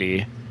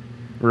Rhapsody,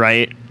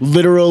 right?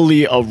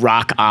 Literally a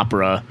rock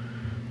opera,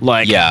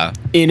 like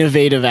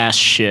innovative ass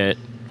shit,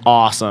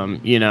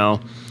 awesome, you know,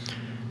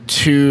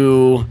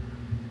 to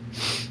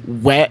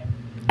Wet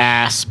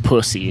Ass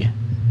Pussy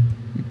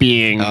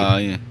being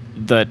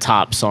the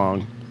top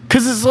song.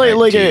 Because it's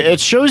like it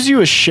shows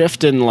you a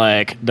shift in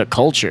like the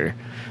culture.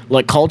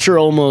 Like culture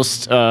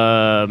almost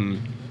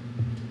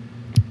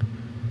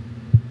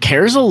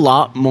cares a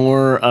lot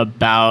more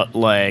about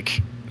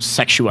like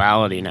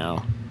sexuality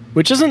now,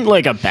 which isn't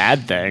like a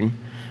bad thing.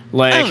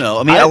 Like, I don't know.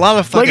 I mean, a lot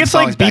of fucking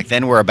songs back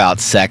then were about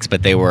sex,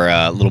 but they were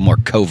a little more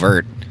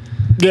covert.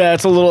 Yeah,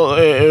 it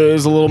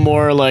was a little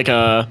more like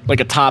a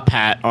top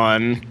hat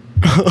on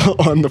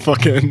on the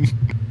fucking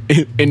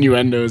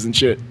innuendos and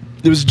shit.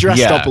 It was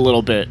dressed up a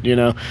little bit, you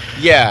know.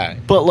 Yeah.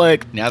 But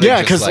like,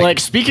 because like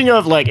speaking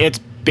of like, it's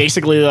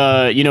basically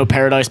you know,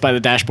 Paradise by the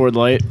Dashboard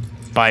Light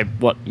by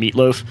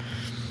Meatloaf.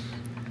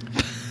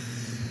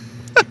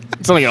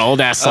 It's like an old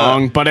ass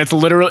song, but it's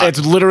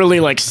literally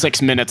like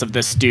 6 minutes of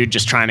this dude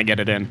just trying to get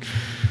it in.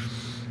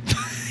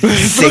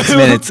 6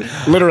 minutes.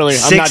 Literally,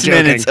 I'm not joking.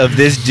 6 minutes of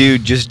this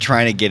dude just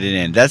trying to get it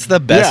in. That's the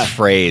best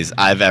phrase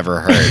I've ever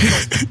heard.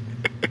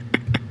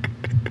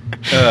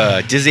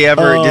 Does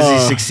he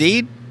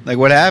succeed? Like,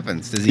 what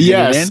happens? Does he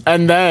get it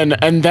in?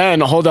 and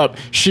then hold up.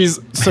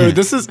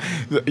 This is,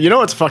 you know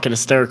what's fucking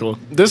hysterical?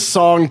 This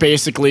song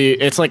basically,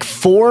 it's like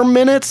 4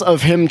 minutes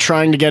of him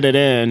trying to get it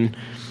in.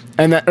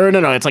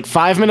 It's like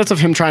 5 minutes of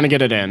him trying to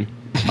get it in.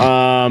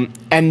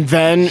 And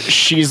then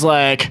she's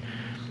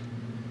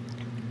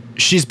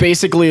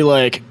basically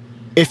like,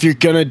 if you're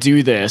gonna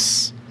do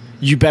this,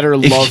 you better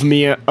love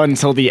me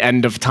until the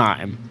end of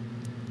time.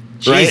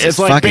 Right? Jesus it's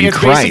like fucking it's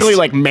Christ. basically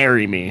like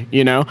marry me,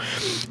 you know?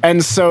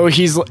 And so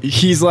he's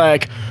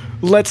like,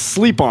 let's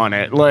sleep on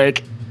it.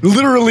 Like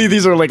literally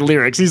these are like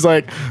lyrics. He's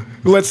like,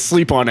 let's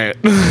sleep on it.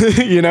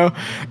 You know?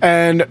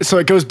 And so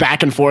it goes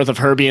back and forth of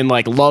her being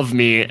like, love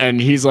me, and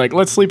he's like,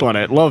 let's sleep on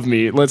it, love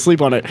me, let's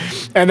sleep on it.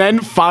 And then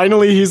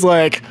finally he's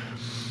like,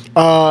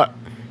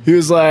 he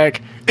was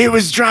like, it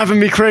was driving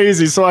me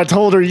crazy, so I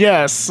told her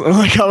yes.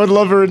 Like I would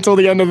love her until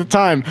the end of the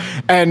time.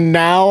 And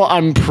now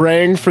I'm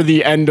praying for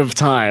the end of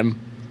time.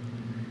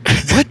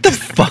 What the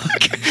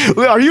fuck?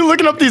 Are you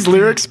looking up these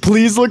lyrics?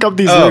 Please look up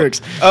these lyrics.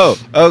 Oh,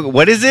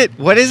 what is it?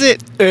 What is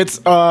it? It's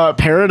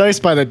Paradise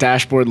by the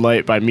Dashboard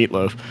Light by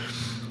Meatloaf.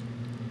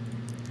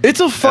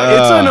 It's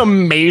an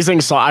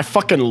amazing song. I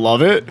fucking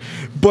love it.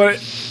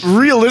 But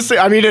realistic,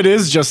 I mean, it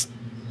is just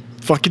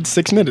fucking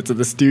 6 minutes of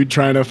this dude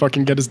trying to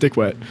fucking get his dick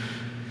wet.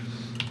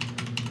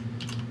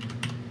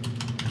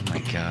 Oh my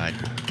God.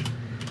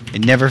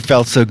 It never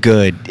felt so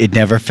good. It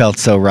never felt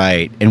so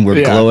right. And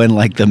we're glowing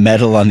like the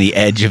metal on the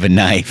edge of a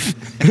knife.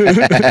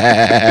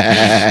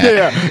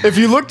 Yeah. If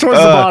you look towards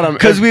the bottom.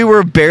 Because we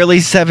were barely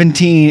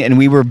 17 and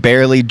we were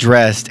barely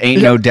dressed.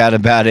 Ain't no doubt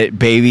about it.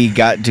 Baby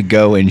got to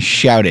go and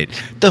shout it.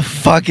 The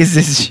fuck is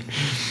this?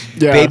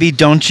 Yeah. Baby,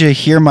 don't you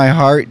hear my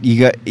heart?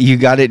 You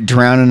got it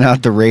drowning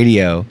out the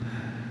radio.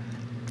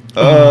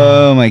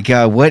 Oh my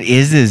God. What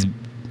is this?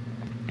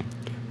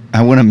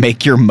 I want to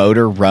make your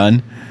motor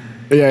run.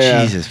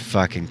 Yeah. Jesus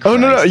fucking Christ. Oh,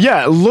 no.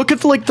 Yeah. Look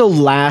at like the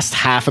last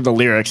half of the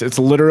lyrics. It's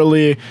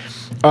literally,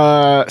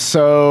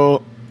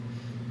 so,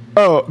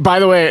 oh, by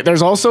the way,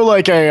 there's also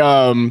like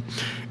a,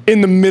 in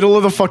the middle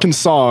of the fucking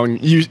song,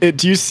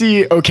 do you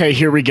see, okay,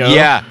 here we go?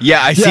 Yeah.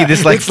 I see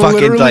this like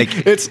fucking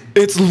like.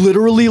 It's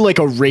literally like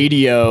a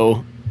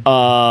radio,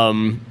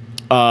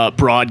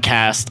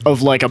 broadcast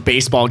of like a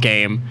baseball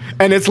game,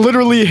 and it's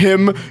literally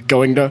him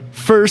going to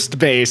first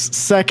base,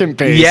 second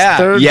base,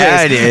 third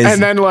base. It is.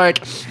 And then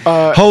like,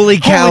 holy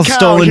cow,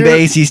 stolen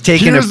base. He's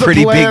taking a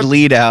pretty big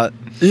lead out.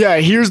 Yeah,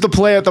 here's the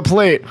play at the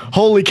plate.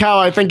 Holy cow,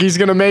 I think he's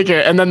gonna make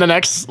it. And then the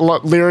next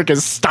lyric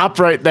is stop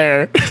right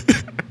there.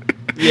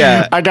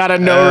 Yeah, I gotta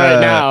know right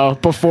now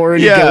before we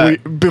go any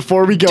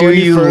further.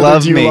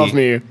 Do you love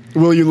me?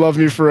 Will you love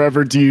me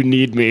forever? Do you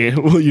need me?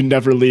 Will you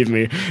never leave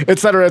me?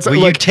 Etc. Will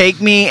you take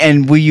me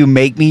and will you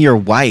make me your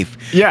wife?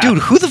 Yeah, dude,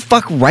 who the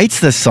fuck writes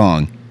this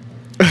song?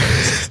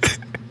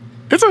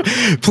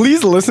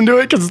 Please listen to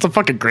it because it's a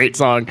fucking great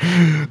song.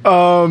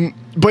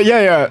 But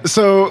yeah.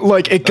 So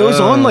like it goes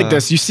on like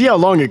this. You see how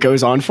long it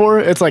goes on for?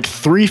 It's like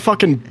 3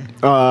 fucking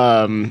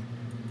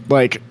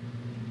like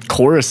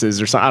choruses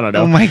or something. I don't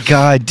know. Oh my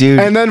God, dude.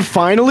 And then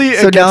finally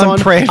so now I'm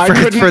praying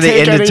for the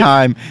end of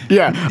time.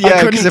 Yeah,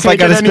 because if I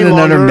gotta spend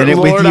another minute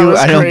with you,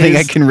 I don't think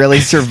I can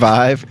really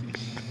survive.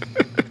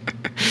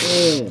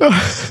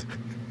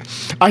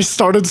 I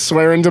started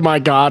swearing to my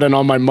God and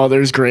on my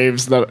mother's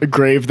grave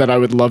that I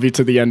would love you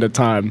to the end of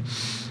time.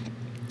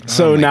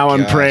 So now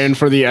I'm praying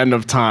for the end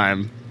of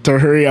time to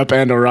hurry up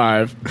and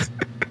arrive.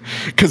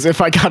 Because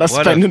if I gotta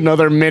spend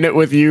another minute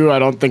with you, I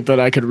don't think that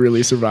I could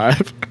really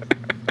survive.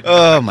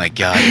 Oh my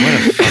God! What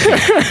a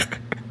fucking...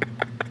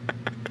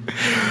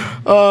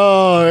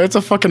 Oh, it's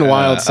a fucking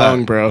wild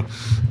song, bro.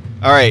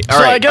 All right. So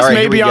I guess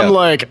maybe I'm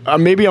like,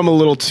 maybe I'm a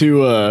little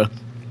too,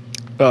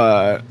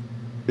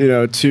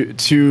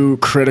 too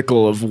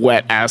critical of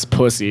wet ass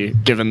pussy,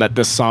 given that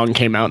this song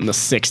came out in the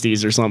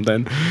 '60s or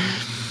something,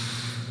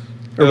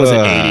 or was it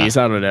 '80s?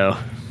 I don't know.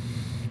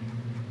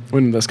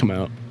 When did this come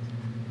out?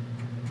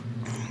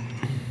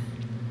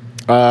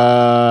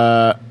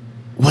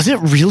 Was it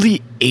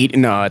really 8?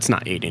 No, it's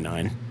not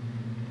 89.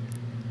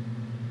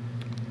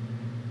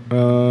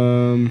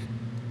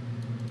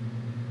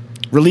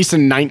 Released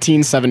in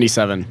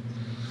 1977.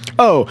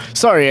 Oh,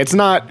 sorry, it's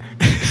not.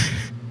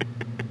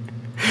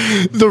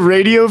 The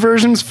radio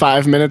version's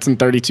 5 minutes and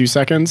 32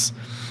 seconds.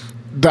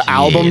 The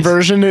album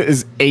version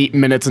is 8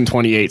 minutes and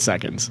 28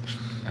 seconds.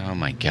 Oh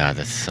my God,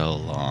 that's so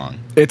long.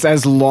 It's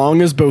as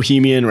long as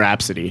Bohemian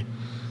Rhapsody.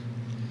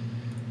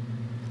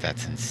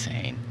 That's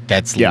insane.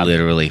 That's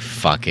literally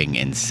fucking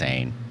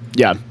insane.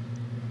 Yeah.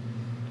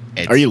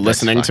 Are you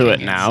listening to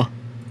it now?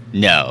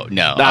 No.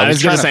 I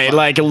was gonna say,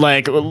 like,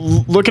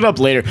 look it up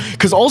later.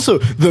 Because also,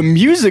 the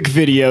music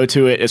video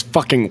to it is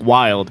fucking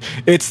wild.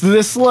 It's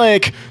this,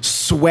 like,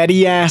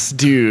 sweaty-ass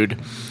dude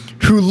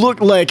who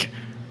looked like...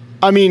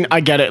 I mean, I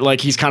get it,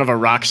 like, he's kind of a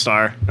rock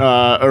star,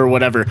 or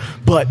whatever.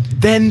 But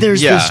then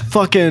there's this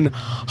fucking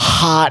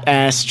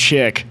hot-ass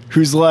chick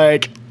who's,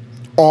 like...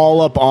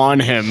 all up on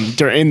him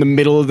in the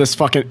middle of this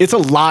fucking... It's a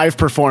live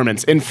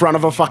performance in front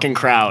of a fucking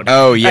crowd.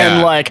 Oh, yeah.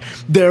 And, like,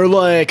 they're,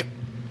 like,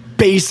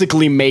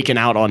 basically making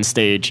out on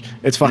stage.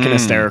 It's fucking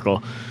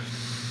hysterical.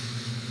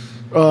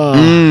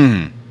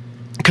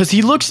 Because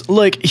he looks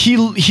like...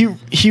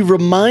 He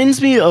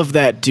reminds me of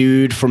that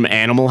dude from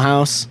Animal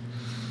House.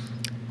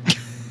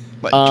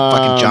 What,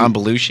 fucking John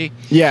Belushi?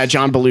 Yeah,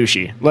 John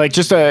Belushi. Like,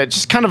 just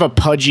kind of a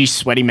pudgy,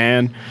 sweaty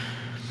man.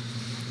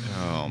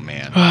 Oh,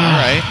 man. All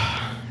right.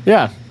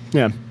 Yeah.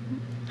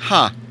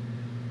 Huh.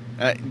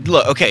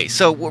 Look, okay,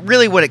 so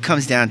really what it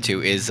comes down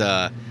to is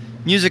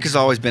music has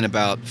always been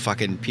about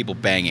fucking people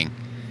banging.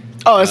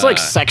 Oh, it's like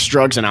sex,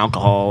 drugs, and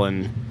alcohol,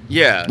 and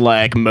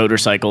like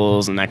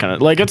motorcycles and that kind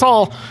of... Like, it's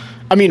all...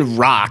 I mean,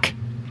 rock.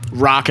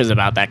 Rock is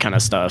about that kind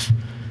of stuff.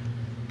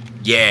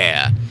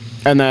 Yeah.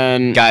 And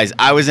then... Guys,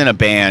 I was in a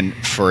band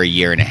for a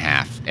year and a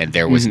half, and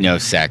there was no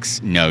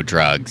sex, no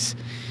drugs,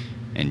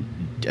 and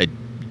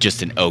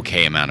just an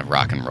okay amount of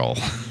rock and roll.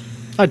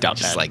 I doubt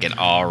just that. like an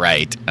all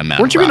right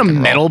amount. Weren't you in a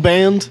metal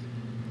band?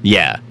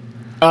 Yeah.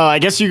 I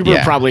guess you were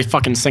probably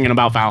fucking singing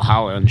about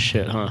Valhalla and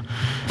shit, huh?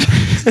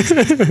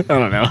 I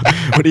don't know.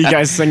 What do you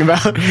guys sing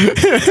about?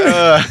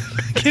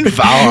 In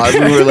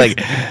Valhalla, we were like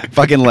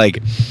fucking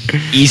like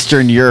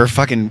Eastern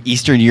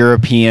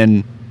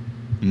European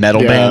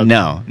metal band.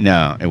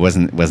 No, it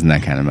wasn't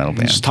that kind of metal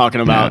band. Just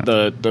talking about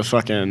the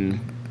fucking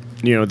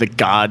the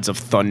gods of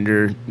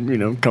thunder,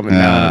 coming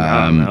down.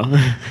 I don't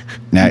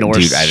know. Norse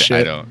dude, I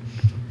shit. don't.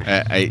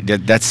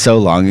 That's so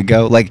long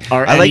ago. Like,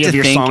 Are I like any to of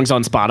your think. songs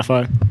on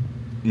Spotify?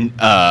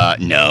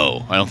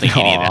 No, I don't think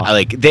any of that. Aw.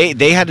 Like,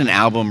 they had an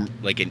album,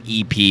 like an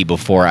EP,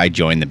 before I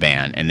joined the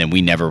band, and then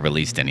we never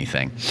released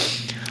anything.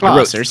 I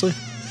wrote Seriously?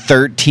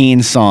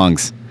 13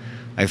 songs.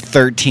 I have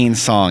 13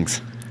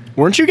 songs.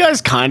 Weren't you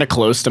guys kind of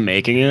close to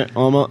making it?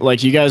 Almost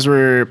like you guys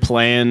were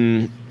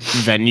playing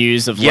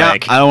venues of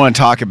like. I don't want to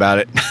talk about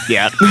it.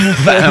 Yeah.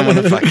 I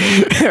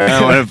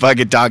don't want to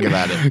fucking talk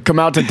about it. Come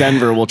out to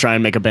Denver. We'll try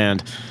and make a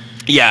band.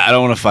 Yeah, I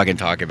don't want to fucking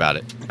talk about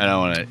it. I don't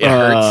want to. It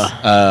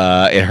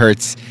hurts. It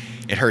hurts.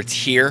 It hurts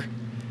here,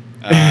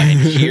 and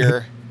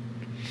here,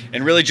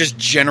 and really just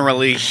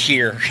generally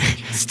here.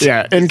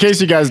 Yeah. In case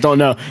you guys don't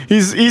know,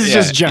 he's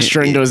just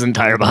gesturing to his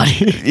entire body.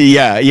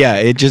 Yeah.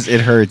 It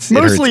hurts.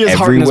 Mostly it hurts his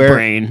heart and his everywhere.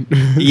 brain.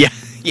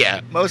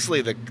 Yeah.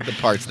 Mostly the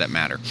parts that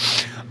matter.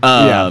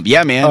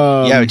 Yeah.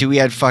 Man. Dude, we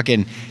had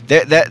fucking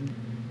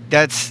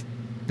that's.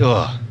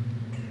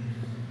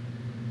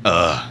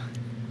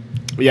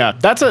 Yeah.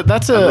 That's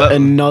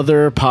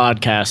another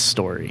podcast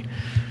story.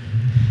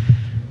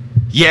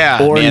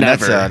 Yeah, Or man,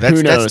 never. that's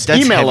Who knows?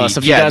 That's Email heavy. us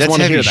if you guys that's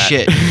wanna heavy hear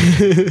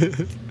that.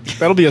 shit.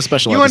 That'll be a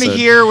special You want episode. to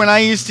hear when I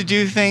used to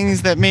do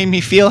things that made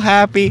me feel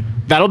happy?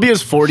 That'll be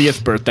his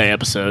 40th birthday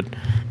episode.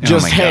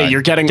 Just, my hey, God.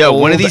 you're getting Dude,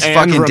 old one of these and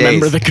fucking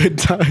remember days. the good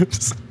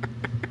times.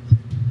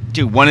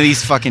 Dude, one of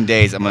these fucking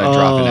days I'm gonna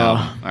drop an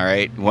album. All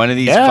right, one of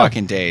these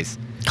fucking days.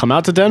 Come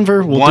out to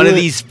Denver. We'll One do of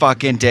it. these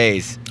fucking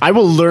days. I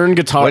will learn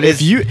guitar. What is-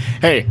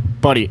 Hey,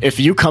 buddy, if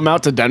you come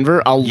out to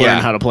Denver, I'll learn Yeah.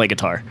 how to play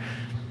guitar.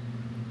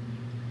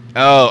 I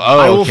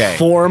I will okay.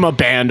 form a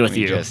band with Let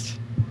me you. just-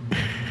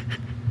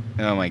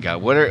 Oh my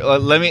God! What are?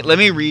 Let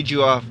me read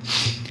you off.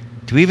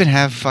 Do we even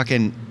have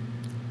fucking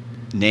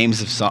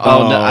names of songs?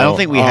 Oh, no, I don't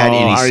think we had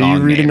any. Are song you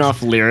reading names.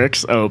 off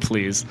lyrics? Oh,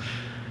 please.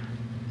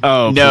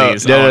 Oh, No,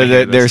 please. I wanna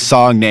hear they're this.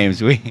 song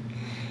names. We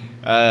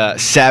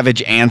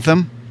Savage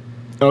Anthem.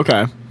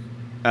 Okay.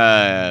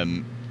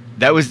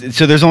 That was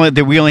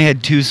so. We only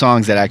had 2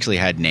 songs that actually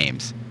had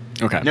names.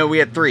 Okay. No, we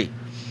had 3.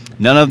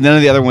 None of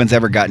the other ones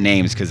ever got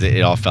names because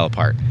it all fell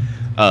apart.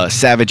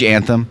 Savage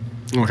Anthem,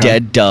 Okay.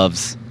 Dead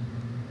Doves,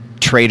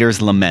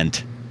 Traitor's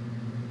Lament.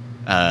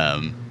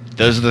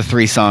 Those are the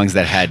 3 songs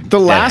that had. The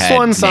last had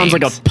one sounds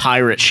like names. a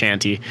pirate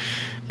shanty.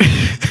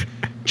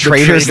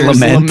 Traitor's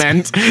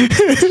Lament.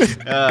 It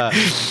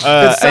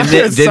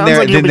Then sounds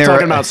like you'll be there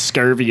talking about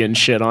scurvy and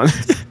shit on.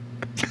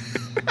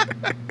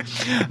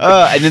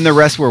 and then the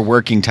rest were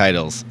working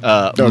titles.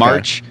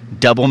 March,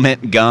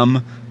 Doublemint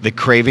Gum, The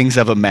Cravings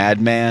of a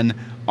Madman,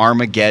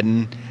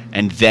 Armageddon,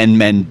 and Then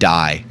Men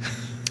Die.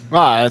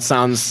 Wow, that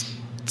sounds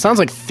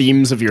like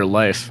themes of your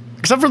life.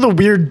 Except for the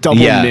weird double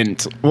Yeah.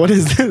 mint. What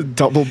is this?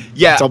 Double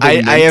I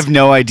mint? have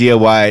no idea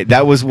why.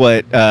 That was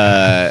what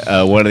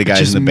one of the guys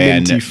Just in the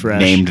band minty fresh.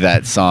 named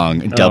that song,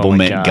 Double my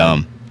Mint God.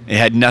 Gum. It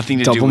had nothing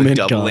to do Double with mint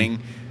gum. doubling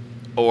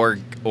or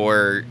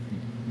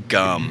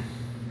gum.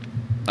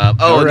 All And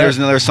right. there's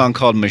another song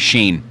called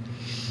Machine.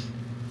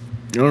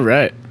 All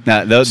right.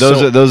 Now, those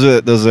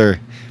are.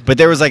 But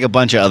there was like a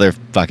bunch of other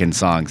fucking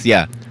songs.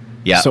 Yeah.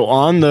 So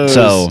on those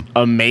So-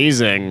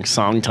 amazing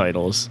song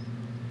titles,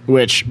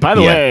 which, by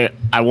the Yeah. way,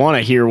 I want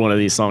to hear one of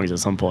these songs at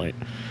some point.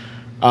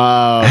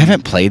 I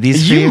haven't played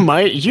these for you.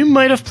 You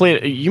might have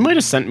played. You might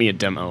have sent me a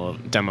demo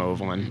of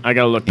one. I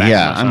gotta look back.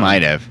 Yeah, at my I phone.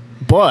 might have.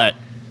 But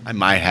I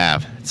might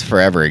have. It's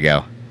forever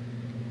ago.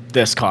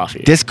 this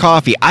coffee. This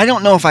coffee, I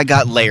don't know if I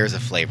got layers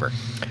of flavor.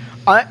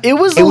 It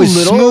was It a was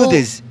little smooth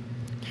as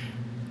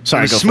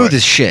Sorry, go smooth for it.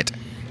 as shit.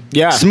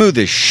 Yeah, Smooth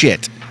as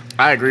shit.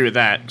 I agree with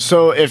that.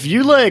 So if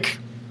you like,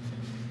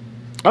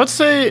 I would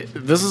say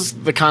this is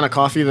the kind of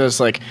coffee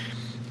that's like,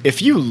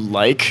 if you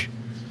like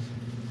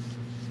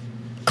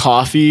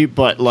coffee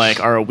but like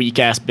are a weak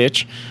ass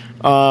bitch,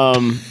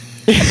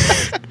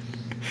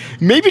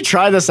 maybe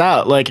try this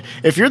out. Like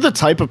if you're the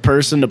type of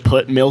person to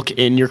put milk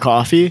in your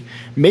coffee,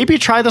 maybe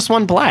try this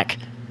one black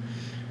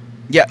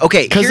Yeah,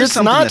 okay. because Here's it's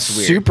something not that's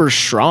weird. super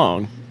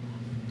strong.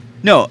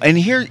 No, and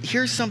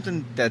here's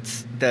something that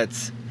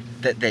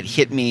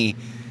hit me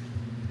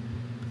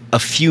a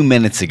few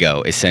minutes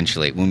ago,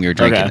 essentially, when we were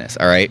drinking Okay. this.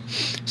 All right.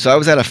 So I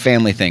was at a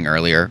family thing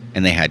earlier,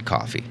 and they had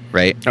coffee,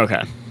 right?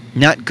 Okay.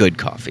 Not good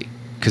coffee,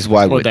 because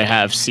why Would would they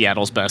have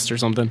Seattle's Best or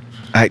something?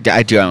 I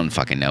don't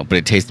fucking know, but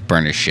it tastes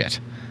burnt as shit.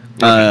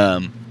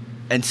 And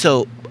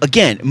so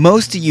again,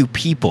 most of you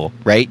people,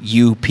 right?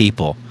 You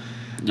people,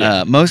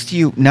 Yeah. most of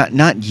you,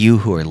 not you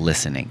who are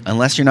listening,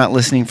 unless you're not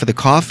listening for the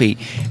coffee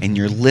and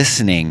you're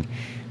listening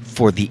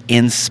for the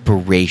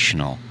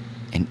inspirational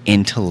and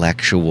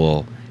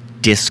intellectual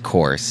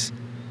discourse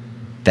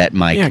that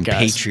my Yeah, guys.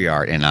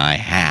 compatriot and I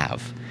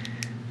have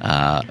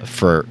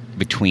for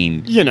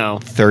between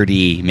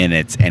 30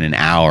 minutes and an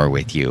hour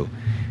with you.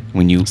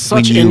 When you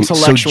Such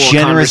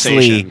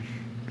conversation.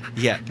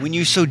 when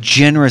you so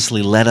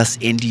generously let us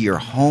into your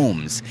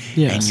homes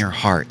Yes. and your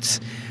hearts,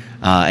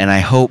 and I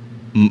hope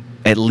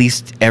at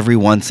least every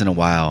once in a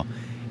while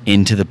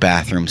into the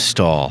bathroom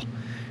stall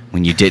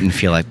when you didn't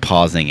feel like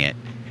pausing it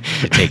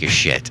to take a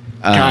shit.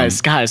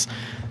 Guys,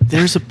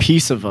 there's a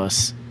piece of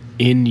us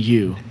in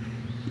you.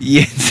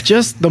 Yes.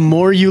 Just the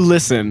more you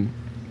listen,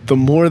 the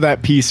more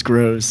that piece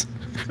grows.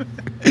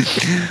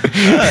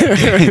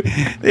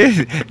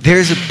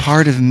 There's a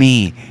part of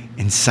me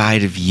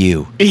inside of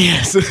you.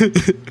 Yes.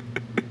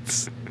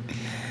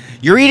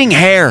 You're eating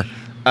hair.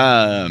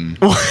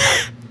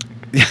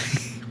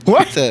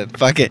 What?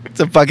 It's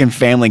a fucking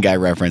Family Guy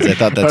reference. I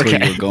thought that's where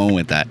Okay. you were going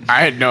with that.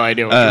 I had no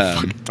idea what you're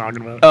fucking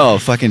talking about. Oh,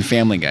 fucking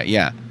Family Guy.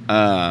 Yeah.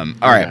 All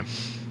right.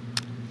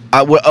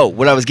 Okay.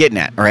 What I was getting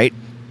at. All right.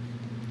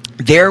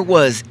 There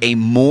was a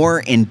more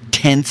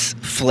intense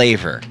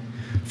flavor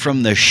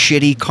from the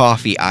shitty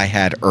coffee I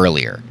had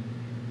earlier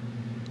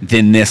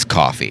than this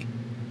coffee,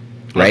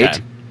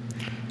 right?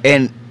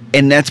 Okay.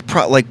 And that's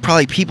probably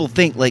people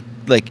think like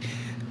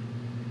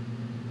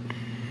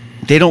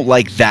they don't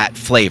like that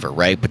flavor,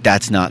 right? But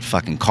that's not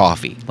fucking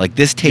coffee. Like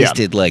this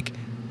tasted like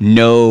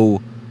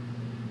no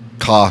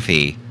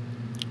coffee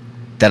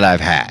that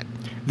I've had.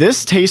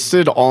 This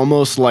tasted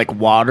almost like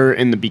water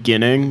in the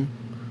beginning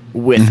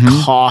with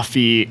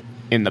coffee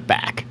in the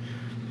back.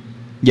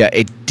 Yeah,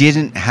 it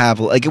didn't have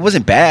it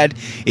wasn't bad.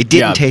 It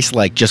didn't taste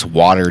like just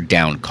watered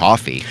down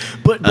coffee.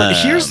 But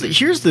here's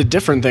the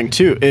different thing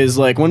too is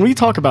like when we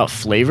talk about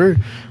flavor,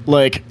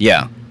 like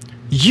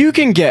you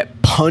can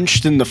get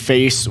punched in the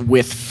face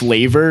with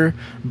flavor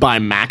by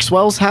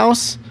Maxwell's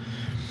House,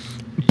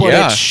 but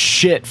it's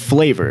shit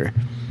flavor.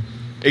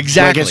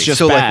 Exactly. Like it's just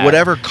so bad. like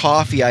whatever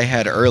coffee I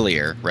had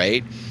earlier,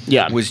 right?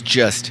 Yeah. Was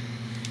just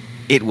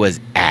it was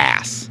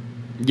ass.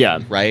 Yeah.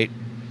 Right?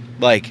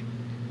 Like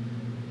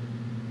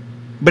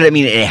but I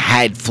mean it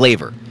had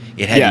flavor.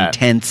 It had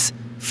intense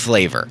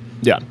flavor.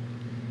 Yeah.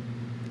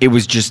 It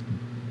was just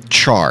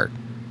charred.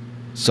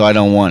 So I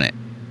don't want it.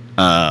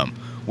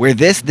 Where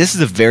this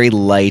is a very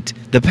light.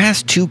 The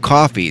past two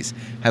coffees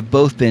have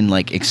both been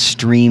like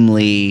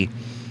extremely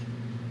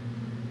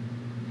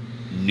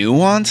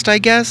nuanced, I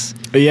guess.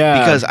 Yeah.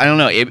 Because I don't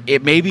know,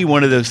 it may be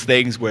one of those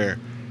things where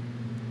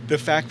the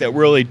fact that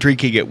we're only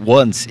drinking it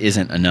once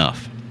isn't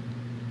enough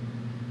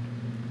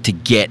to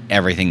get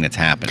everything that's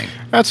happening.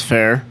 That's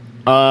fair.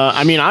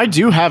 I mean, I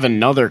do have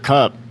another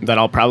cup that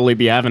I'll probably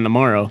be having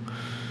tomorrow.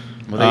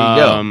 Well, there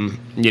you go.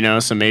 You know,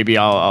 so maybe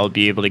I'll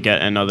be able to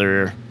get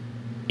another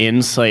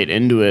insight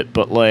into it.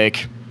 But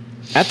like,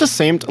 at the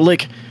same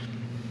like,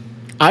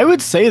 I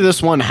would say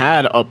this one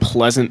had a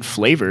pleasant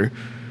flavor.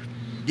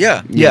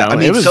 Yeah, You know, I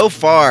mean, it was- so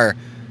far,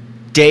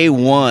 day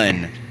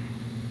one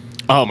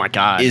Oh my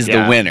god, is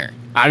the winner.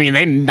 I mean,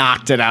 they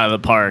knocked it out of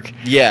the park.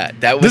 Yeah,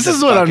 that was. This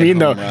is what I mean,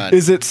 though.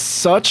 Is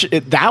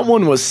that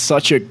one was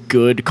such a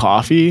good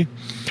coffee.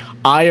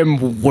 I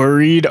am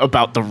worried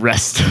about the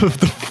rest of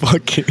the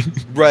fucking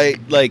right?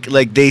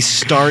 Like they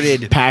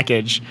started.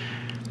 package.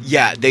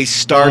 Yeah, they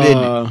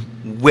started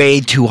way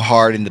too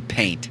hard in the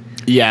paint.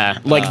 Yeah,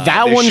 like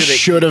that they one shoulda-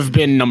 should have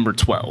been number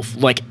 12.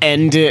 Like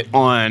end it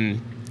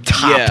on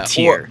top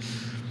tier.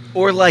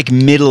 or like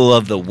middle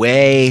of the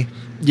way.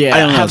 Yeah, I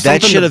don't know. have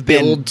That something should to have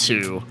been build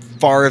to.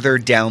 farther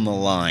down the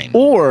line.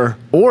 Or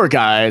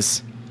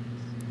guys,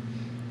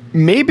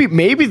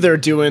 maybe they're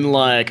doing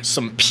like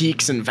some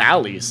peaks and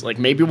valleys. Like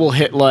maybe we'll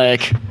hit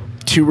like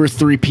 2 or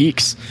 3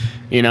 peaks.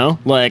 You know,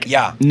 like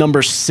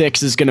number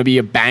 6 is gonna be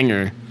a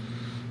banger.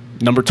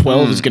 Number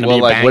 12 is gonna be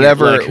a banger.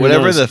 Whatever, Like, who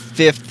whatever knows? the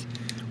fifth,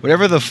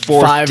 whatever the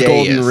fourth 5 day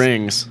golden is,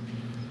 rings.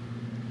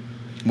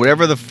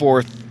 whatever the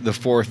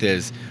fourth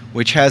is,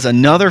 which has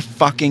another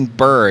fucking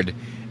bird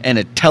and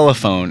a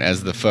telephone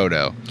as the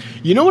photo.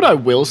 You know what I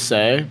will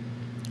say?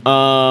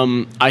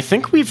 I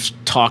think we've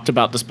talked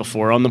about this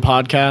before on the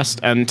podcast,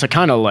 and to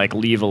kind of like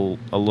leave a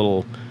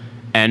little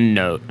end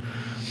note.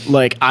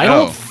 Like, I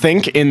don't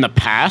think in the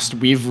past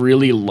we've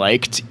really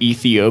liked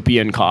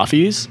Ethiopian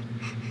coffees.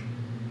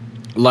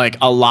 Like,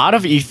 a lot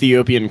of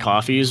Ethiopian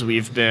coffees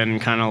we've been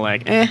kind of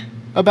like,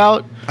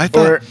 about. I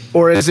thought,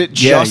 or is it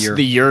just you're-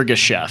 the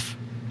Yirgacheffe?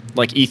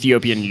 Like,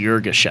 Ethiopian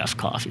Yirgacheffe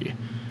coffee?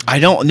 I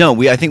don't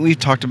know. I think we've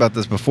talked about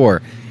this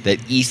before, that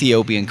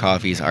Ethiopian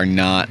coffees are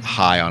not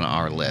high on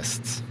our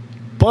lists.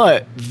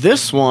 But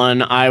this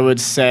one, I would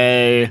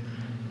say,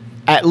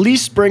 at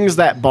least brings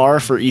that bar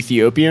for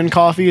Ethiopian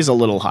coffees a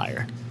little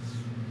higher.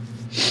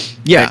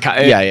 Yeah,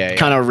 It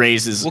kind of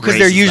raises. Well, because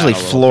they're raises usually that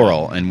a little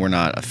floral, and we're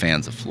not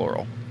fans of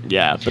floral. bit.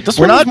 Yeah, but this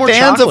We're one is not more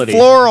fans chocolatey. of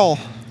floral.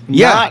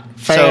 Not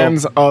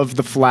fans of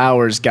the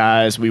flowers,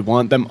 guys. We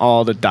want them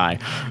all to die.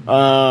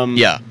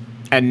 Yeah.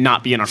 And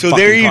not be in our So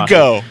fucking there you coffee.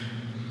 go.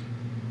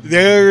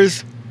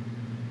 There's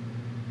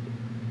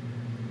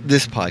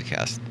this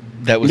podcast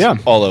that was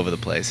all over the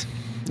place.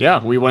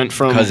 Yeah, we went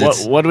from 'Cause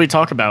it's- what did we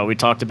talk about? We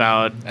talked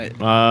about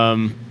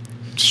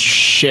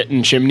shit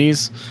and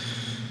chimneys.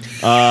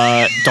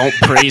 Don't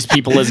praise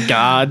people as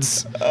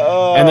gods.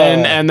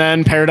 And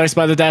then Paradise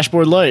by the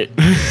Dashboard Light.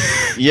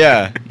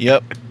 Yeah.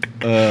 Yep.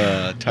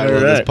 Title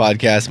of this Alright.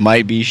 podcast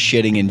might be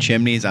 "Shitting in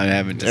Chimneys." I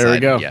haven't There we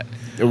decided go. yet.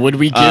 Would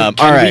we give? all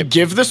Can we right.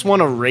 give this one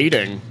a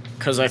rating?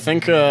 Because I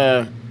think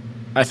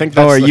I think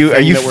that's Oh, are the you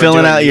thing that we're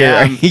filling doing. out your?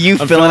 Yeah, Are you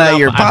I'm filling out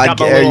your I've got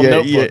my podcast? little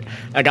notebook.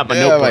 I got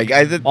my Oh my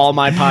notebook. God, all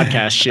my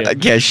podcast shit. I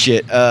guess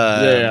shit.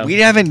 Yeah. We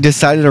haven't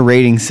decided a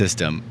rating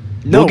system.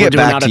 No, we'll we're get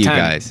doing back out to of you 10.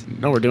 guys.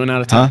 No, we're doing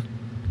out of 10. Huh?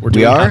 We're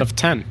doing are? out of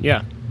 10.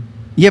 Yeah.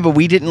 Yeah, but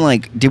we didn't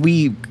Did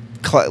we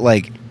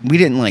we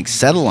didn't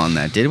settle on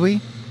that, did we?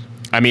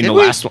 I mean, Did the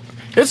we? last one.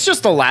 It's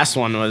just the last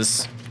one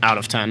was out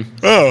of 10.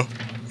 Oh, all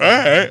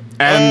right.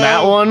 And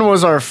that one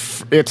was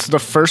it's the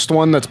first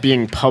one that's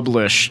being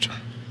published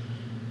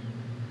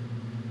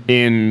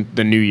in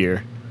the new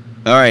year.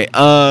 All right.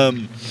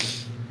 I'm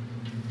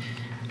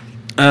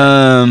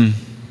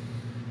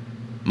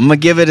gonna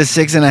give it a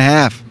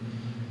 6.5.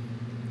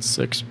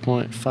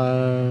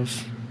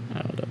 6.5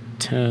 out of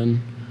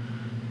 10.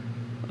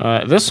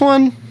 This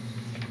one,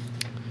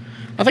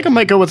 I think I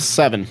might go with a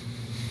 7.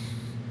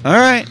 All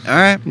right.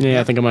 Yeah,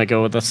 I think I might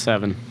go with a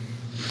 7.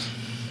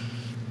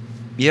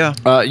 Yeah.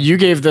 You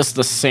gave this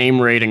the same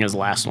rating as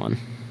last one.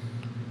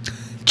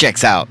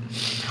 Checks out.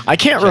 I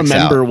can't Checks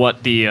remember out.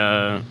 what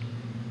the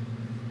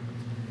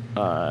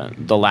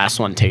last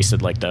one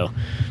tasted like though.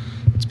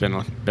 It's been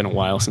a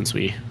while since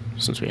we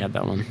had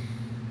that one.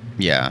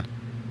 Yeah.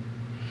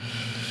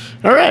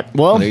 All right.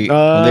 Well, there you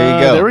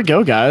go. There we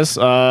go, guys.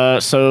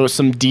 So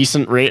some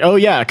decent rate. Oh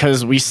yeah,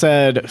 because we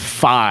said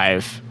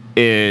 5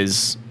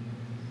 is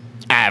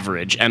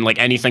average, and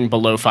anything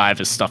below 5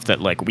 is stuff that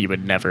we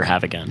would never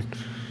have again.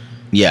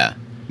 Yeah.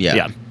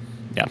 Yeah.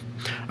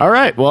 All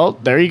right. Well,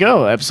 there you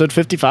go. Episode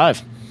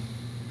 55.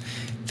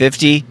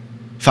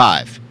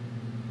 55.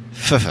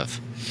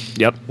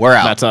 Yep. We're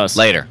out. That's us.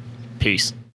 Later. Peace.